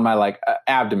 on my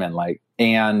abdomen,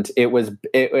 and it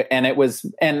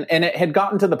had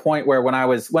gotten to the point where when I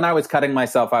was cutting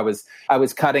myself, I was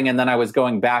cutting, and then I was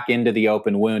going back into the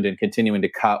open wound and continuing to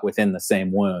cut within the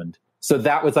same wound. So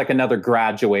that was like another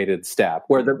graduated step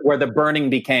where the burning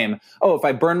became, if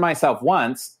I burn myself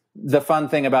once, the fun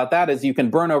thing about that is you can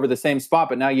burn over the same spot,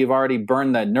 but now you've already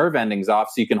burned the nerve endings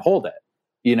off, so you can hold it,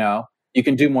 you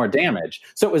can do more damage.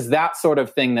 So it was that sort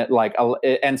of thing that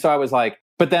and so I was like,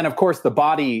 but then of course the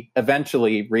body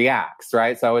eventually reacts,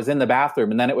 right? So I was in the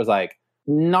bathroom, and then it was like,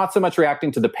 not so much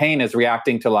reacting to the pain as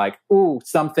reacting to like, ooh,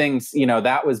 something's,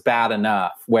 that was bad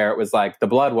enough, where it was like the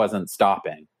blood wasn't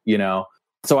stopping,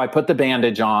 So I put the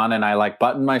bandage on, and I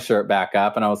buttoned my shirt back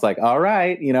up, and I was like, all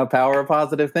right, power of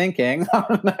positive thinking.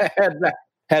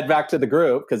 head back to the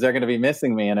group, because they're going to be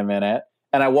missing me in a minute.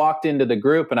 And I walked into the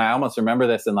group, and I almost remember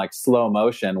this in slow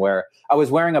motion, where I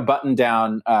was wearing a button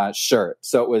down shirt.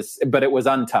 But it was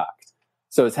untucked.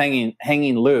 So it was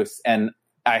hanging loose, and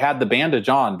I had the bandage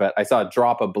on, but I saw a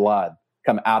drop of blood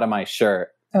come out of my shirt.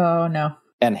 Oh no.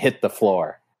 And hit the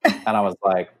floor. And I was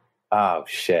like, oh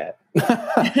shit.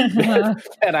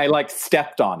 And I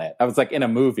stepped on it. I was in a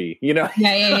movie, Yeah.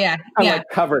 I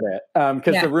covered it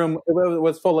because the room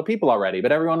was full of people already,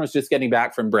 but everyone was just getting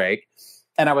back from break.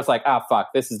 And I was like,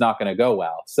 fuck, this is not going to go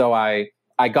well. So I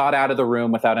got out of the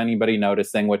room without anybody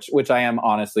noticing, which I am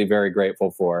honestly very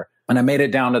grateful for. And I made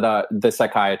it down to the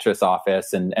psychiatrist's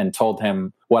office and told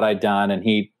him what I'd done. And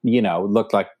he,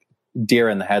 looked like deer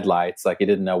in the headlights. Like he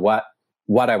didn't know what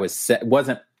I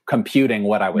wasn't computing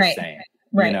what I was saying.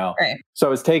 Right. So I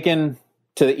was taken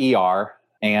to the ER.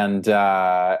 And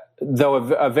though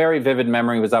a very vivid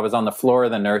memory was I was on the floor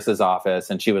of the nurse's office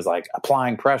and she was like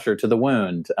applying pressure to the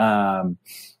wound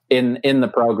in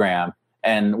the program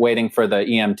and waiting for the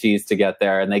EMTs to get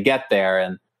there. And they get there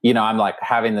and, I'm like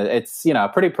having it's, a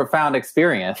pretty profound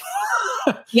experience.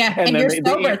 Yeah. and you're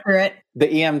sober through it. The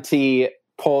EMT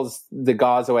pulls the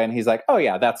gauze away and he's like, oh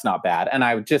yeah, that's not bad. And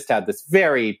I just had this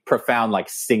very profound, like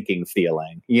sinking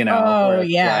feeling, Oh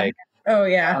yeah. Like, oh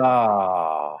yeah.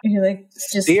 Oh, and you're like,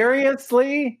 just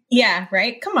seriously? Yeah.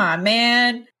 Right. Come on,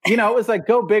 man. It was like,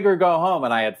 go big or go home.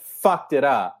 And I had fucked it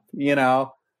up,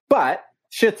 but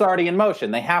shit's already in motion.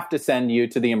 They have to send you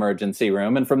to the emergency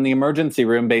room. And from the emergency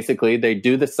room, basically they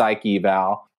do the psych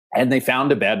eval and they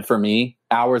found a bed for me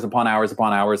hours upon hours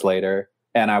upon hours later.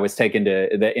 And I was taken to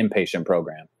the inpatient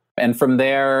program. And from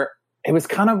there, it was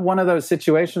kind of one of those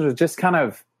situations with just kind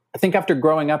of, I think after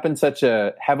growing up in such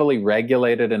a heavily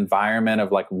regulated environment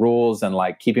of like rules and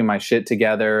like keeping my shit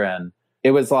together. And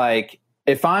it was like,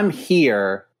 if I'm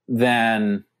here,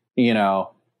 then,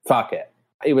 fuck it.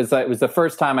 It was the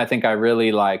first time I think I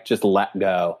really like just let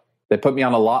go. They put me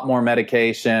on a lot more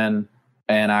medication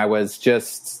and I was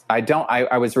just,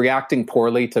 I was reacting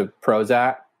poorly to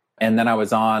Prozac. And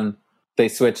then they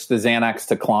switched the Xanax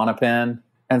to Klonopin.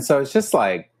 And so it's just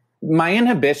like, my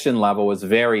inhibition level was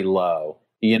very low,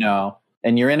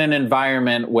 and you're in an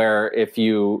environment where if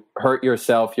you hurt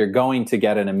yourself, you're going to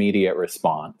get an immediate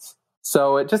response.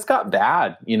 So it just got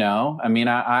bad, I mean,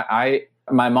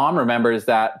 my mom remembers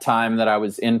that time that I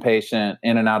was inpatient,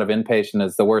 in and out of inpatient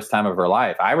as the worst time of her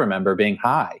life. I remember being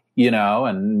high,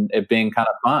 and it being kind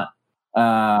of fun.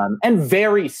 And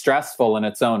very stressful in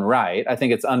its own right. I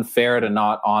think it's unfair to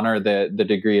not honor the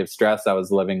degree of stress I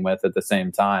was living with at the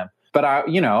same time. But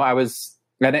I was,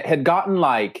 and it had gotten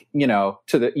like, you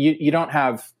don't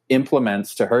have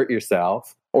implements to hurt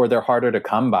yourself or they're harder to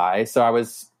come by. So I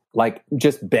was like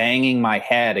just banging my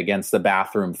head against the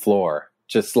bathroom floor,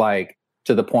 just like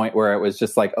to the point where it was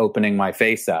just like opening my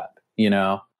face up,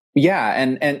 Yeah.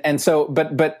 And so,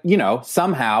 but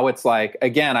somehow it's like,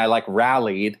 again, I like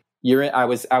rallied. I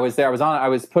was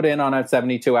put in on a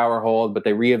 72-hour hold, but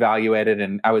they reevaluated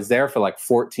and I was there for like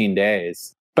 14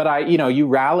 days. But I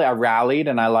rallied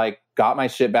and I like got my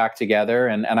shit back together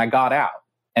and I got out.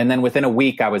 And then within 2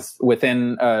 weeks, I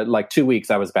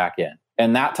was back in.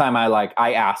 And that time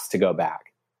I asked to go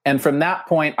back. And from that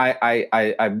point,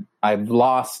 I've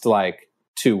lost like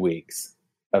 2 weeks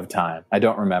of time. I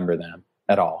don't remember them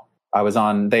at all.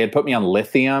 They had put me on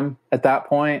lithium at that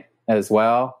point as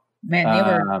well.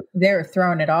 Man, they were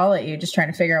throwing it all at you, just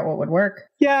trying to figure out what would work.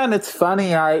 Yeah. And it's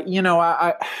funny.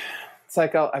 It's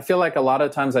like, I feel like a lot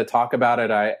of times I talk about it,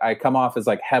 I come off as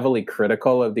like heavily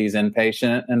critical of these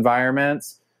inpatient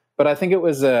environments, but I think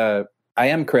I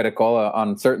am critical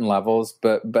on certain levels,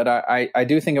 but I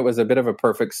do think it was a bit of a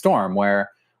perfect storm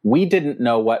where we didn't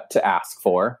know what to ask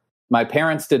for. My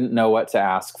parents didn't know what to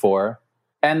ask for.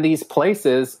 And these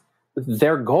places,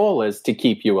 their goal is to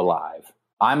keep you alive.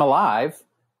 I'm alive.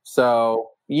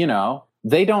 So,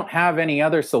 they don't have any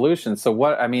other solutions. So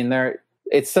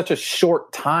it's such a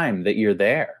short time that you're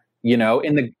there,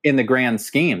 in the grand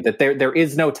scheme, that there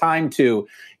is no time to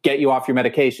get you off your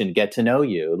medication, get to know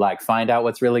you, like find out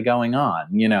what's really going on,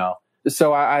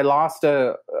 So I lost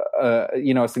a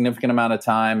significant amount of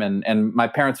time and my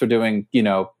parents were doing,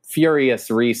 furious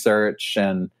research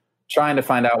and trying to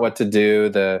find out what to do.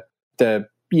 The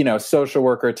social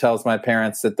worker tells my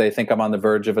parents that they think I'm on the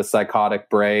verge of a psychotic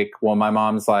break. Well, my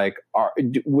mom's like,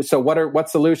 so what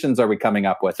solutions are we coming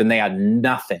up with? And they had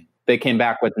nothing. They came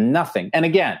back with nothing. And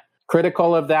again,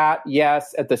 critical of that.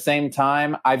 Yes. At the same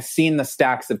time, I've seen the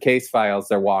stacks of case files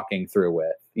they're walking through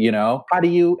with,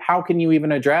 how can you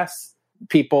even address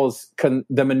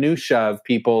the minutia of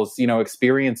people's,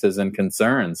 experiences and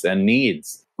concerns and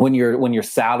needs when you're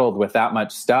saddled with that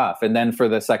much stuff. And then for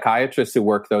the psychiatrists who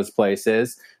work those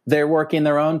places, they're working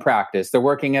their own practice. They're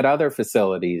working at other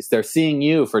facilities. They're seeing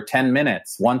you for 10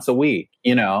 minutes once a week,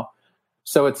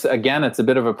 So it's a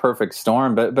bit of a perfect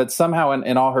storm, but somehow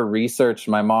in all her research,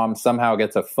 my mom somehow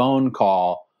gets a phone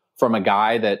call from a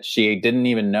guy that she didn't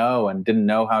even know and didn't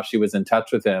know how she was in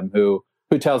touch with him, who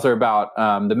tells her about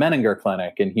the Menninger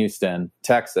Clinic in Houston,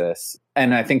 Texas.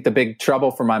 And I think the big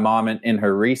trouble for my mom in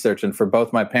her research and for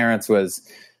both my parents was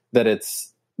that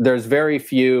there's very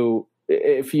few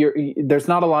there's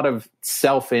not a lot of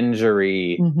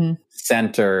self-injury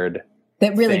centered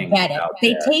that really get it.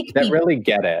 They take people that really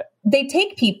get it. They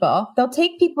take people. They'll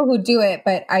take people who do it,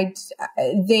 but it's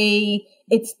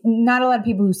not a lot of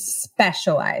people who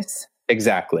specialize.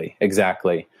 Exactly.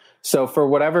 So for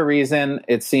whatever reason,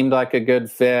 it seemed like a good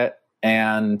fit.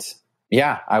 And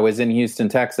yeah, I was in Houston,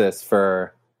 Texas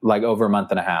for like over a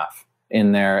month and a half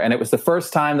in there. And it was the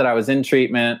first time that I was in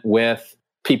treatment with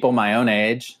people my own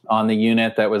age on the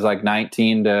unit that was like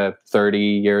 19 to 30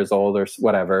 years old or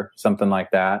whatever, something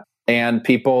like that. And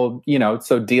people,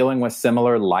 so dealing with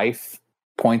similar life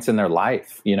points in their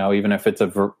life, even if it's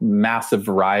a massive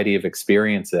variety of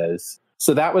experiences.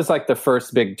 So that was like the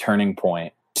first big turning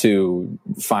point to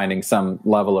finding some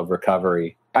level of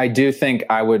recovery. I do think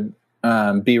I would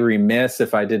be remiss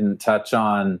if I didn't touch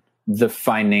on the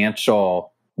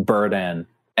financial burden.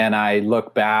 And I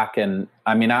look back and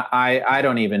I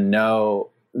don't even know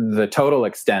the total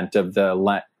extent of the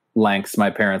lengths my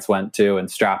parents went to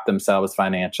and strapped themselves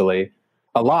financially.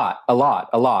 A lot.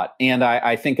 And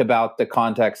I think about the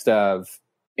context of,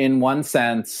 in one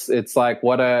sense, it's like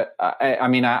I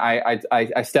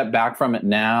step back from it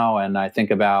now and I think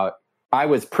about, I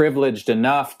was privileged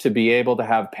enough to be able to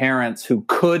have parents who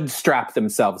could strap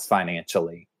themselves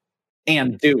financially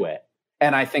and do it.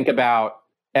 And I think about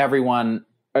everyone,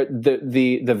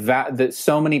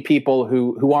 so many people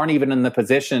who aren't even in the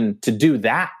position to do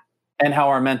that, and how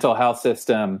our mental health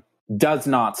system does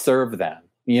not serve them.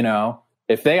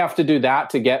 If they have to do that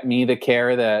to get me the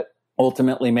care that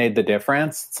ultimately made the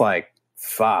difference, it's like,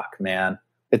 fuck, man,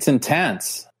 it's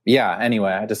intense. Yeah.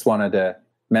 Anyway, I just wanted to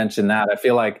mention that. I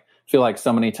feel like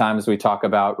so many times we talk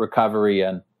about recovery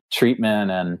and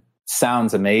treatment and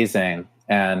sounds amazing,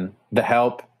 and the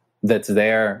help that's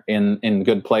there in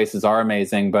good places are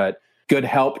amazing, but good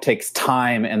help takes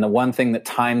time. And the one thing that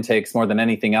time takes more than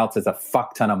anything else is a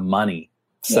fuck ton of money.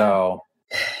 So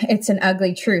it's an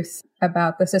ugly truth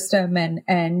about the system.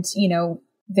 And,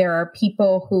 there are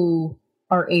people who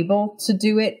are able to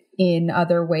do it in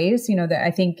other ways. That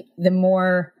I think the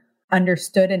more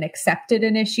understood and accepted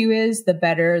an issue is, the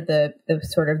better the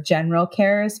sort of general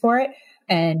care is for it.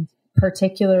 And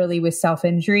particularly with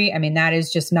self-injury, that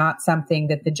is just not something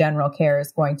that the general care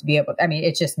is going to be able to,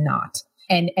 it's just not.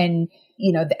 And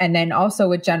then also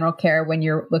with general care, when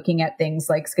you're looking at things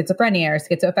like schizophrenia or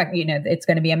schizoaffective, it's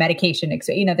going to be a medication.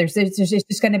 There's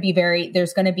just going to be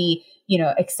there's going to be,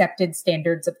 accepted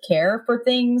standards of care for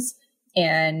things,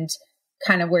 and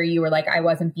kind of where you were like, I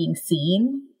wasn't being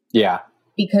seen. Yeah.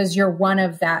 Because you're one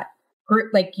of that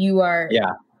group, like you are,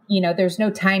 there's no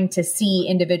time to see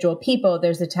individual people.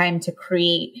 There's a time to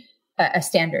create a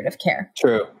standard of care.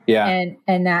 True. Yeah.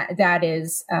 And that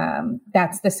is,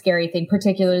 that's the scary thing,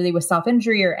 particularly with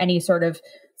self-injury or any sort of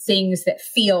things that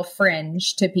feel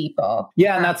fringe to people.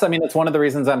 Yeah. And it's one of the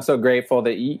reasons I'm so grateful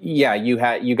that,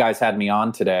 you guys had me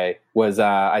on today was,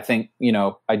 I think,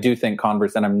 I do think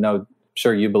and I'm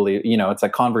sure you believe, it's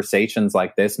like conversations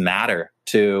like this matter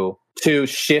to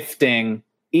shifting,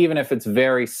 even if it's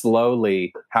very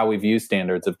slowly, how we view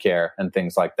standards of care and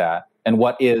things like that. And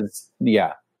what is,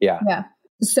 Yeah.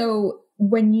 So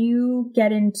when you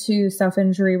get into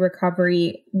self-injury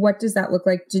recovery, what does that look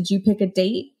like? Did you pick a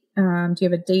date? Do you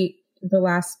have a date, the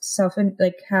last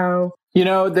how?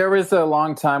 There was a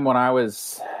long time when I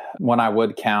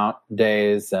would count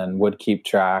days and would keep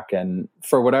track. And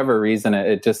for whatever reason,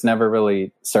 it just never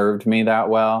really served me that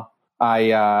well.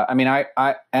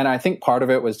 I think part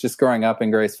of it was just growing up in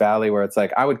Grace Valley, where it's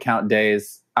like, I would count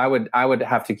days. I would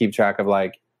have to keep track of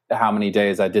like how many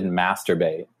days I didn't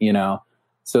masturbate,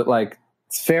 So like,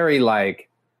 it's very like,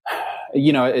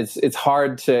 it's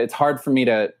hard for me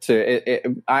I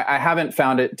haven't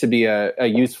found it to be a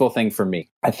useful thing for me.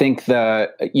 I think I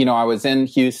was in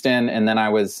Houston, and then I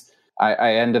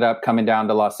ended up coming down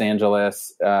to Los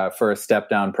Angeles for a step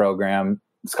down program.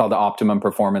 It's called the Optimum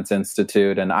Performance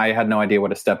Institute. And I had no idea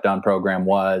what a step down program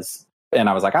was. And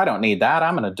I was like, I don't need that.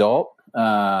 I'm an adult.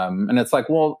 And it's like,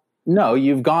 well, no,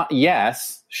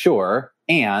 yes, sure.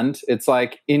 And it's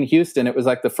like in Houston, it was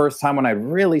like the first time when I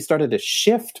really started to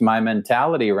shift my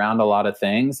mentality around a lot of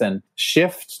things and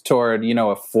shift toward,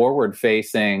 a forward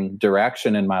facing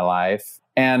direction in my life.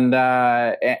 And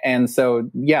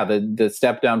so, the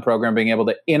step down program, being able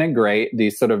to integrate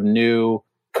these sort of new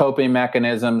coping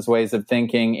mechanisms, ways of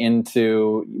thinking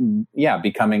into,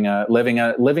 becoming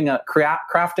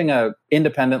crafting a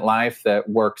independent life that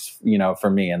works, for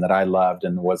me and that I loved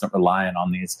and wasn't relying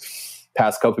on these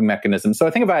past coping mechanisms. So I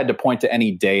think if I had to point to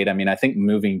any date, I think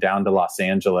moving down to Los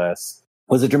Angeles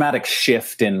was a dramatic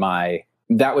shift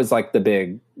that was like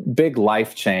the big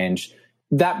life change.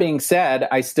 that being said,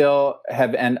 I've still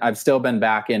been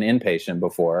back in inpatient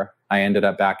before. I ended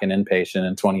up back in inpatient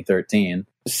in 2013.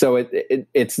 So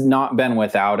it's not been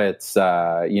without its,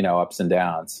 ups and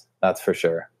downs. That's for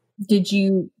sure. Did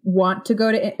you want to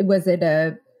go to,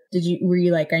 were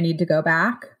you like, I need to go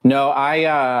back? No,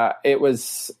 I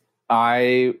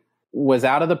was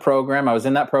out of the program. I was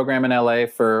in that program in LA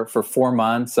for 4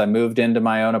 months. I moved into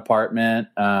my own apartment.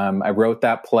 I wrote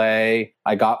that play.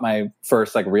 I got my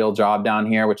first real job down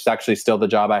here, which is actually still the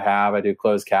job I have. I do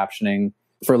closed captioning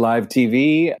for live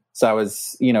TV. So I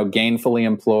was, gainfully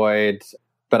employed,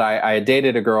 but I had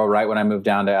dated a girl right when I moved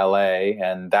down to LA,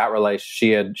 and that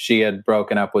relationship, she had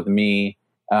broken up with me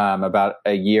about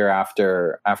a year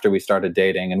after we started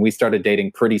dating, and we started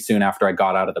dating pretty soon after I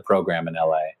got out of the program in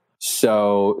LA.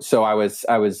 So I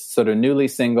was sort of newly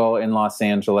single in Los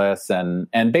Angeles, and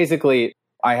basically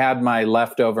I had my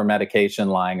leftover medication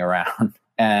lying around,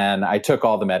 and I took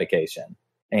all the medication,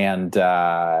 and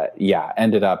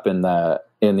ended up in the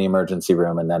emergency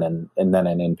room, and then an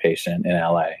inpatient in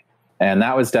LA, and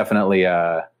that was definitely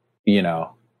a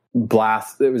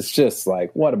blast. It was just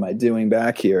like, what am I doing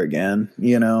back here again?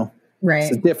 Right?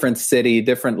 It's a different city,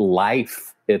 different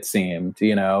life. It seemed,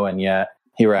 and yet.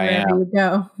 Here I am. There you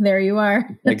go. There you are.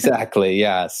 Exactly.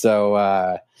 Yeah.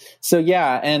 So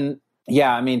yeah. And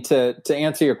yeah, I mean, to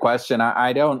answer your question,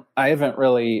 I don't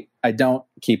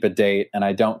keep a date, and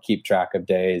I don't keep track of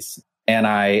days. And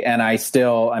I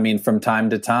still, I mean, from time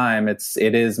to time, it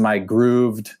is my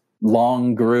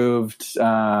long grooved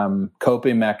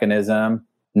coping mechanism,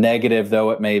 negative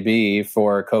though it may be,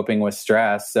 for coping with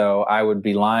stress. So I would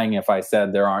be lying if I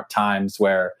said there aren't times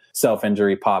where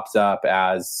self-injury pops up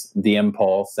as the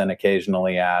impulse, and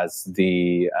occasionally as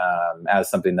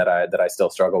something that I still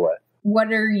struggle with.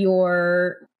 What are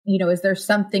your, is there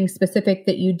something specific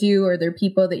that you do? Or are there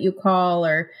people that you call,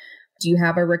 or do you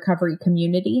have a recovery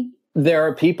community? There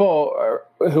are people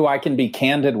who I can be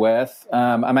candid with.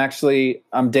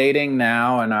 I'm dating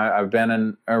now, and I've been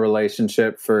in a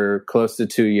relationship for close to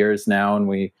 2 years now, and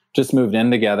we just moved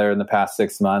in together in the past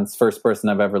 6 months. First person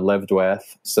I've ever lived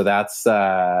with. So that's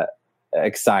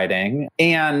exciting.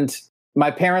 And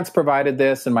my parents provided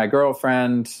this, and my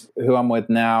girlfriend, who I'm with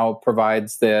now,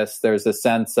 provides this. There's a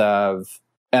sense of,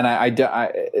 and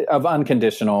of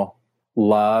unconditional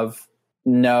love.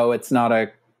 No, it's not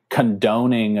a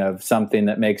condoning of something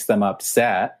that makes them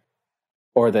upset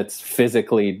or that's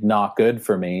physically not good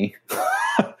for me,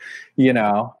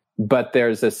 but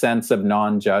there's a sense of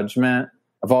non-judgment.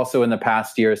 I've also in the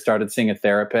past year started seeing a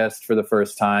therapist for the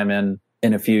first time in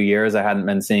a few years. I hadn't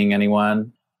been seeing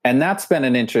anyone. And that's been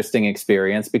an interesting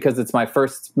experience because it's my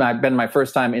first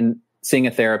time in seeing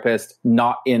a therapist,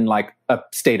 not in like a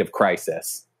state of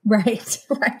crisis. Right.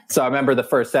 So I remember the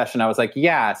first session, I was like,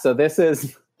 yeah, so this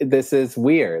is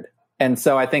weird. And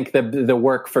so I think the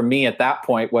work for me at that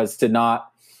point was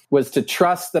to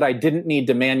trust that I didn't need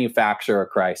to manufacture a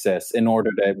crisis in order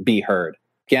to be heard.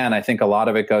 Again, I think a lot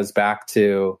of it goes back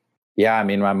to,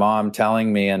 my mom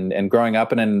telling me and growing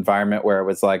up in an environment where it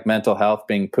was like mental health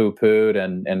being poo-pooed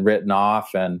and written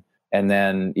off. And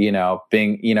then,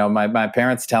 my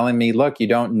parents telling me, look, you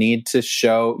don't need to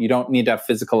have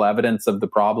physical evidence of the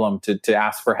problem to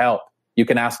ask for help. You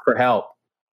can ask for help.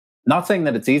 Not saying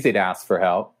that it's easy to ask for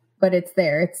help, but it's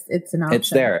there. It's an option.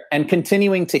 It's there. And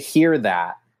continuing to hear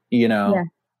that,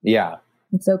 Yeah.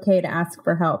 It's okay to ask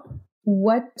for help.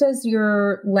 What does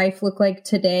your life look like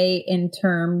today in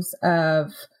terms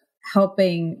of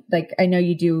helping? Like, I know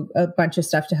you do a bunch of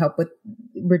stuff to help with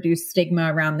reduce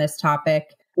stigma around this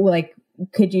topic. Like,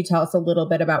 could you tell us a little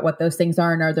bit about what those things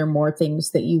are? And are there more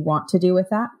things that you want to do with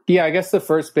that? Yeah, I guess the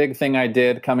first big thing I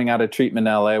did coming out of treatment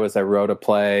in LA was I wrote a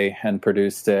play and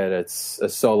produced it. It's a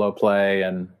solo play,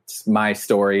 and it's my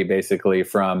story basically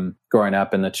from growing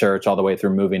up in the church all the way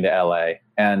through moving to LA.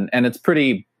 And it's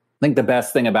pretty, I think the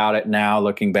best thing about it now,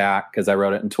 looking back, because I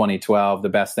wrote it in 2012, the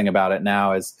best thing about it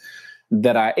now is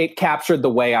that it captured the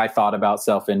way I thought about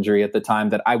self-injury at the time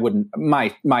that I wouldn't,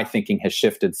 my thinking has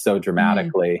shifted so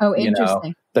dramatically. Oh,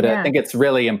 interesting. I think it's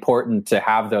really important to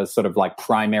have those sort of like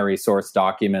primary source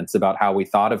documents about how we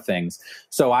thought of things.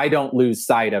 So I don't lose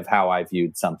sight of how I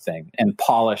viewed something and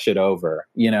polish it over,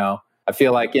 I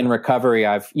feel like in recovery,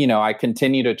 I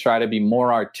continue to try to be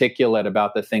more articulate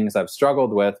about the things I've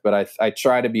struggled with, but I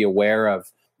try to be aware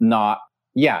of not,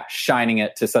 shining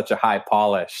it to such a high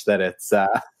polish that it's,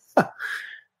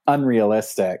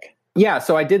 unrealistic. Yeah.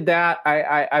 So I did that.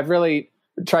 I've really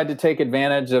tried to take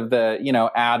advantage of the,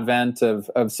 advent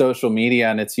of social media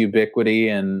and its ubiquity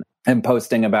and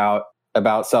posting about,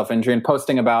 about self-injury and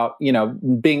posting about,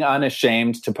 being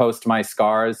unashamed to post my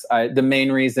scars. The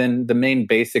main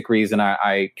basic reason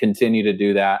I continue to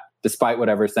do that, despite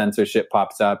whatever censorship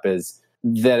pops up, is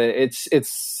that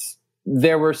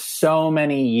there were so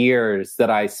many years that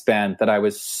I spent that I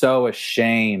was so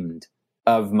ashamed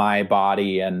of my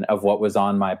body and of what was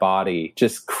on my body,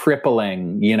 just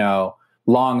crippling,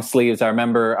 long sleeves. I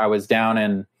remember I was down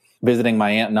in visiting my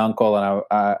aunt and uncle, and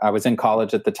I was in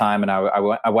college at the time, and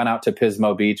I went out to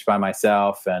Pismo Beach by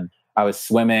myself, and I was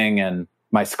swimming, and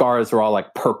my scars were all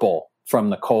like purple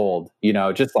from the cold,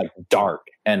 just like dark.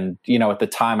 And, at the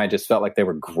time I just felt like they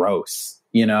were gross,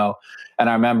 And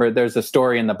I remember there's a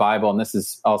story in the Bible, and this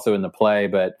is also in the play,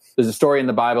 but there's a story in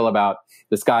the Bible about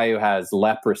this guy who has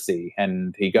leprosy,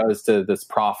 and he goes to this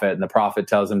prophet, and the prophet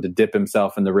tells him to dip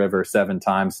himself in the river 7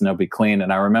 times and he'll be clean.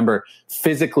 And I remember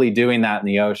physically doing that in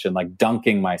the ocean, like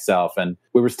dunking myself. And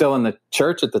we were still in the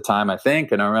church at the time, I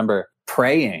think. And I remember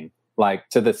praying like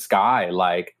to the sky,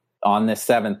 like on this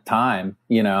 7th time,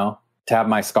 to have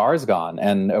my scars gone.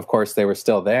 And of course they were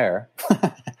still there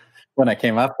when I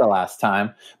came up the last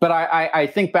time. But I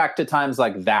think back to times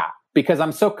like that, because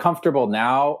I'm so comfortable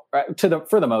now,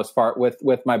 for the most part,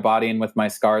 with my body and with my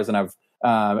scars, and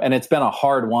and it's been a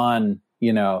hard one,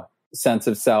 sense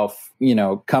of self,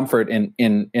 comfort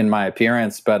in my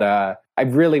appearance. But I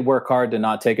really work hard to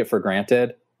not take it for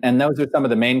granted. And those are some of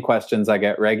the main questions I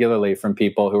get regularly from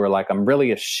people who are like, I'm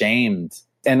really ashamed,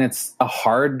 and it's a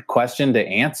hard question to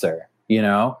answer.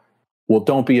 Well,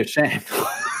 don't be ashamed.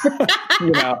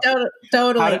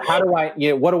 Totally. How do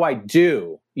I? What do I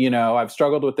do? I've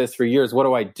struggled with this for years. What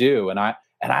do I do? And I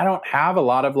don't have a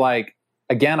lot of I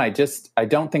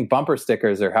don't think bumper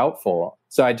stickers are helpful.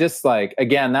 So I just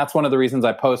again, that's one of the reasons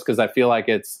I post, because I feel like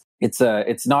it's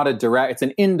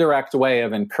an indirect way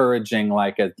of encouraging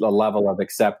a level of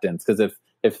acceptance. Because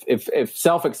if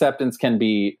self-acceptance can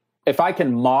be, if I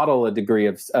can model a degree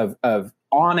of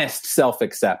honest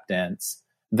self-acceptance,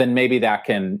 then maybe that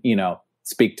can,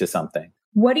 speak to something.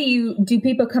 What do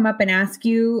people come up and ask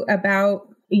you about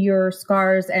your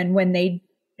scars, and when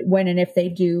and if they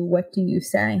do, what do you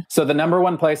say? So the number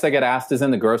one place I get asked is in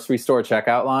the grocery store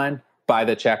checkout line by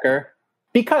the checker,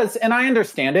 because, and I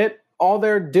understand it, all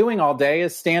they're doing all day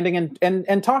is standing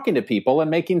and talking to people and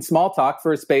making small talk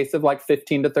for a space of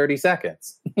 15 to 30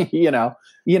 seconds,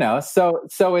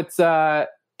 so it's,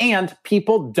 and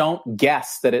people don't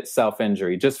guess that it's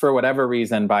self-injury just for whatever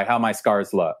reason by how my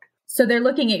scars look. So they're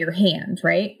looking at your hand,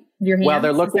 right? Your hand. Well,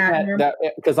 they're looking at that,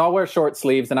 because I'll wear short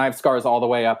sleeves and I have scars all the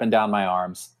way up and down my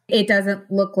arms. It doesn't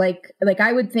look like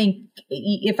I would think,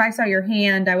 if I saw your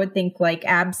hand, I would think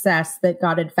abscess that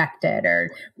got infected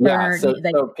or burned.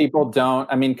 Yeah, so people don't,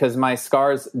 because my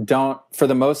scars don't, for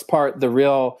the most part, the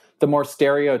more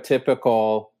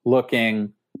stereotypical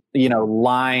looking,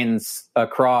 lines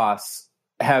across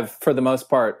have for the most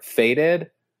part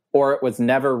faded, or it was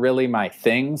never really my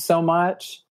thing so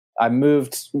much. I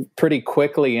moved pretty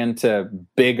quickly into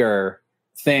bigger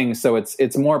things. So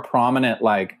it's more prominent,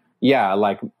 like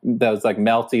those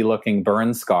melty looking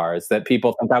burn scars that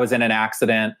people think I was in an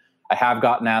accident. I have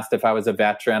gotten asked if I was a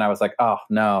veteran. I was like, oh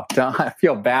no, don't, I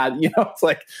feel bad. It's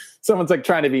like someone's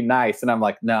trying to be nice. And I'm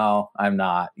like, no, I'm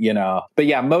not, But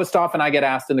yeah, most often I get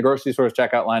asked in the grocery store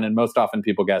checkout line, and most often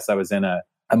people guess I was in a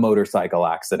motorcycle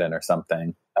accident or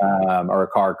something, or a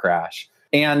car crash.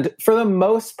 And for the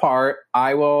most part,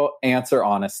 I will answer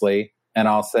honestly, and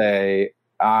I'll say,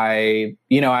 I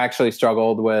actually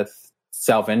struggled with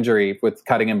self-injury, with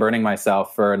cutting and burning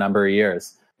myself for a number of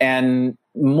years. And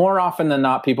more often than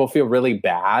not, people feel really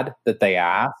bad that they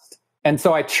asked. And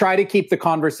so I try to keep the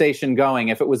conversation going.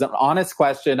 If it was an honest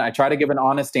question, I try to give an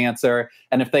honest answer.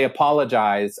 And if they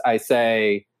apologize, I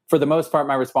say, for the most part,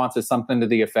 my response is something to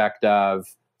the effect of,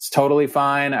 it's totally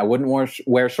fine. I wouldn't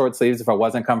wear short sleeves if I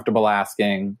wasn't comfortable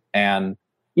asking. And,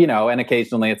 and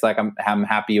occasionally it's I'm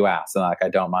happy you asked. And I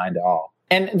don't mind at all.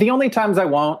 And the only times I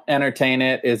won't entertain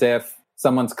it is if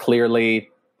someone's clearly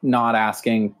not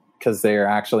asking because they're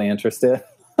actually interested.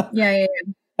 Yeah.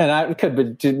 And it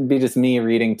could be just me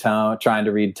reading tone, trying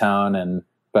to read tone.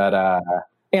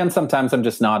 And sometimes I'm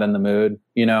just not in the mood,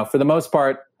 for the most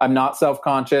part, I'm not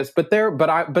self-conscious, but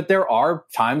there are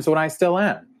times when I still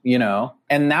am.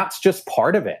 And that's just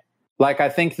part of it. I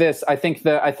think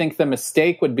the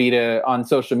mistake would be on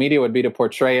social media would be to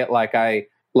portray it like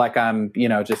I'm,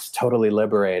 just totally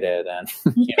liberated and,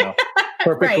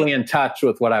 perfectly right. In touch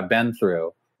with what I've been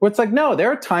through. Where it's no,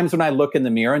 there are times when I look in the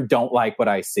mirror and don't like what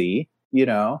I see, and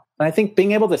I think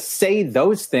being able to say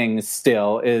those things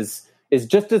still is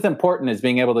just as important as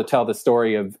being able to tell the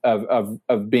story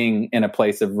of being in a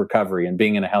place of recovery and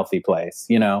being in a healthy place,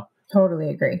 Totally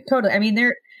agree. Totally.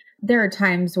 there are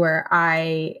times where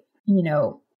I,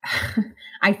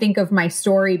 I think of my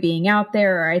story being out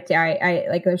there, or I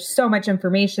like, there's so much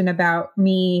information about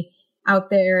me out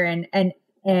there,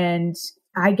 and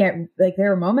I get like,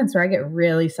 there are moments where I get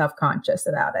really self-conscious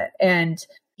about it. And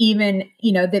even,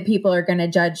 that people are going to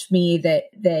judge me,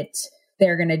 that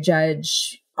they're going to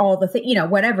judge all the things,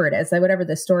 whatever it is, like whatever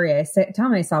the story I tell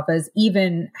myself is,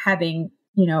 even having,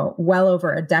 well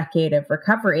over a decade of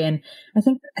recovery. And I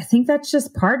think that's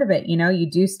just part of it. You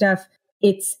do stuff.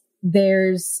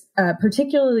 There's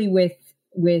particularly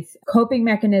with coping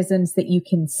mechanisms that you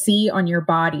can see on your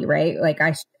body, right? Like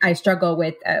I struggle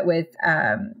with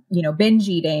binge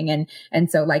eating. And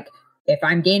so like, if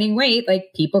I'm gaining weight, like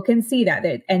people can see that.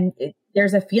 And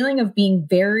there's a feeling of being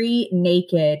very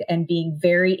naked and being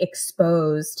very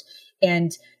exposed.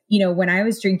 And, when I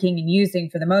was drinking and using,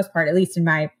 for the most part, at least in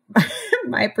my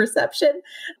my perception,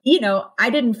 I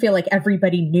didn't feel like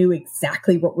everybody knew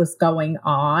exactly what was going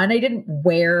on. I didn't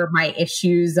wear my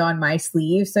issues on my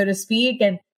sleeve, so to speak.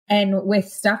 And with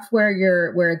stuff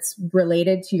where it's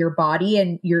related to your body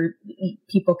and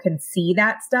people can see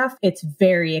that stuff, it's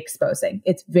very exposing.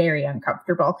 It's very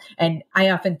uncomfortable. And I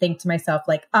often think to myself,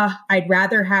 like, I'd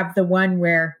rather have the one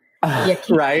where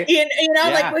right.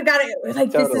 Like we got it.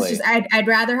 Like, totally. This is just, I'd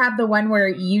rather have the one where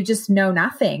you just know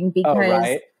nothing,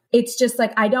 because it's just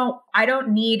like, I don't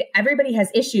need, everybody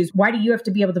has issues. Why do you have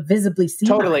to be able to visibly see?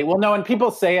 Totally. Well, no, and people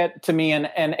say it to me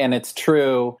and it's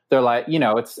true. They're like,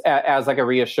 it's as like a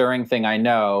reassuring thing, I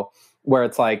know, where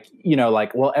it's like,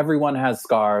 like, well, everyone has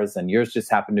scars and yours just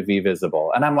happen to be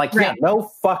visible. And I'm like, yeah, no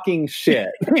fucking shit.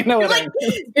 You're like,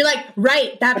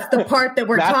 right. That's the part that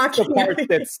we're talking about. The part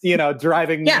that's,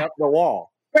 driving me up the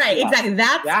wall. Right. Exactly.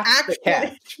 That's actually, the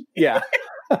catch. Yeah.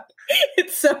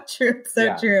 It's so true. It's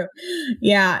so true.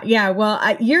 Yeah. Well,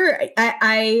 I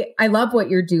love what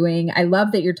you're doing. I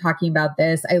love that you're talking about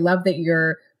this. I love that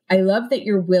you're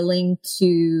willing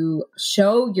to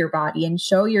show your body and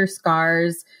show your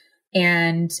scars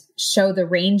and show the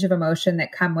range of emotion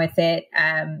that come with it.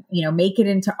 Make it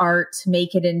into art,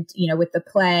 make it in, with the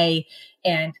play,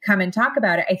 and come and talk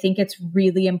about it. I think it's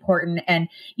really important. And,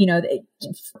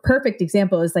 perfect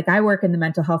example is like, I work in the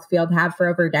mental health field, have for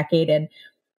over a decade. And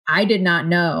I did not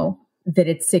know that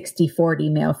it's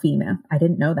 60-40 male female. I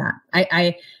didn't know that.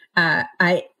 That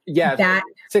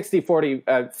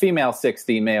 60-40, female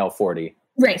 60, male 40.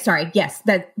 Right. Sorry. Yes.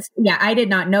 I did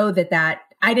not know that.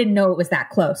 I didn't know it was that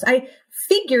close. I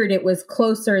figured it was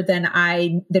closer than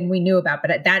we knew about,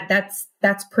 but that's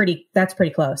pretty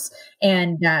close.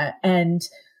 And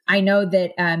I know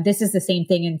that this is the same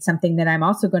thing, and something that I'm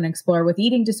also going to explore with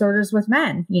eating disorders with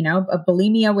men, a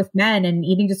bulimia with men and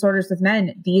eating disorders with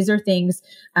men. These are things,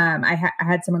 I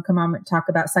had someone come on and talk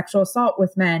about sexual assault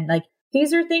with men. Like,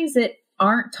 these are things that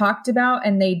aren't talked about,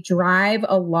 and they drive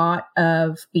a lot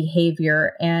of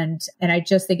behavior. And I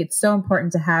just think it's so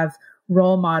important to have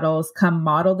role models come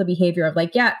model the behavior of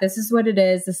like, yeah, this is what it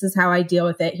is. This is how I deal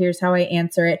with it. Here's how I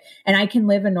answer it. And I can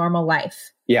live a normal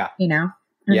life. Yeah. And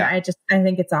I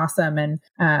think it's awesome, and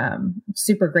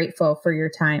super grateful for your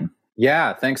time.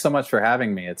 Yeah. Thanks so much for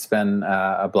having me. It's been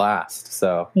a blast.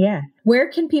 So yeah.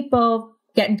 Where can people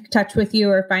get in touch with you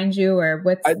or find you, or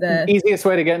what's the easiest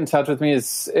way to get in touch with me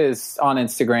is on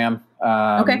Instagram.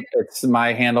 Okay. It's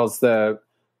my handle's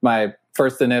my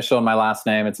first initial, my last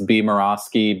name. It's B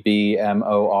Moroski,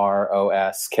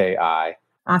 BMOROSKI.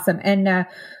 Awesome. And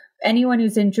anyone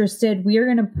who's interested, we are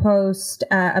going to post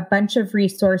a bunch of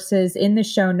resources in the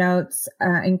show notes,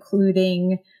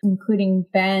 including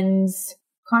Ben's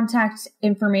contact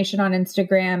information on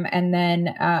Instagram, and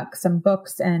then some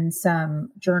books and some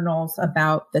journals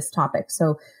about this topic.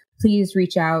 So please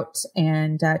reach out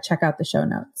and check out the show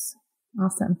notes.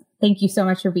 Awesome. Thank you so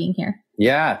much for being here.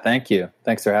 Yeah, thank you.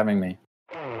 Thanks for having me.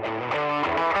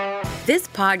 This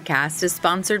podcast is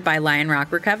sponsored by Lion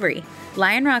Rock Recovery.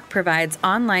 Lion Rock provides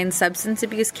online substance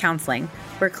abuse counseling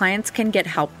where clients can get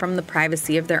help from the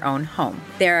privacy of their own home.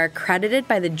 They are accredited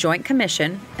by the Joint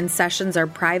Commission, and sessions are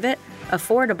private,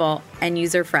 affordable, and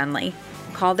user-friendly.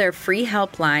 Call their free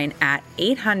helpline at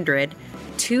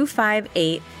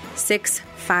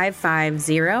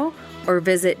 800-258-6550 or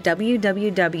visit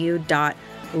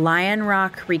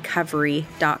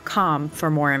www.lionrockrecovery.com for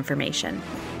more information.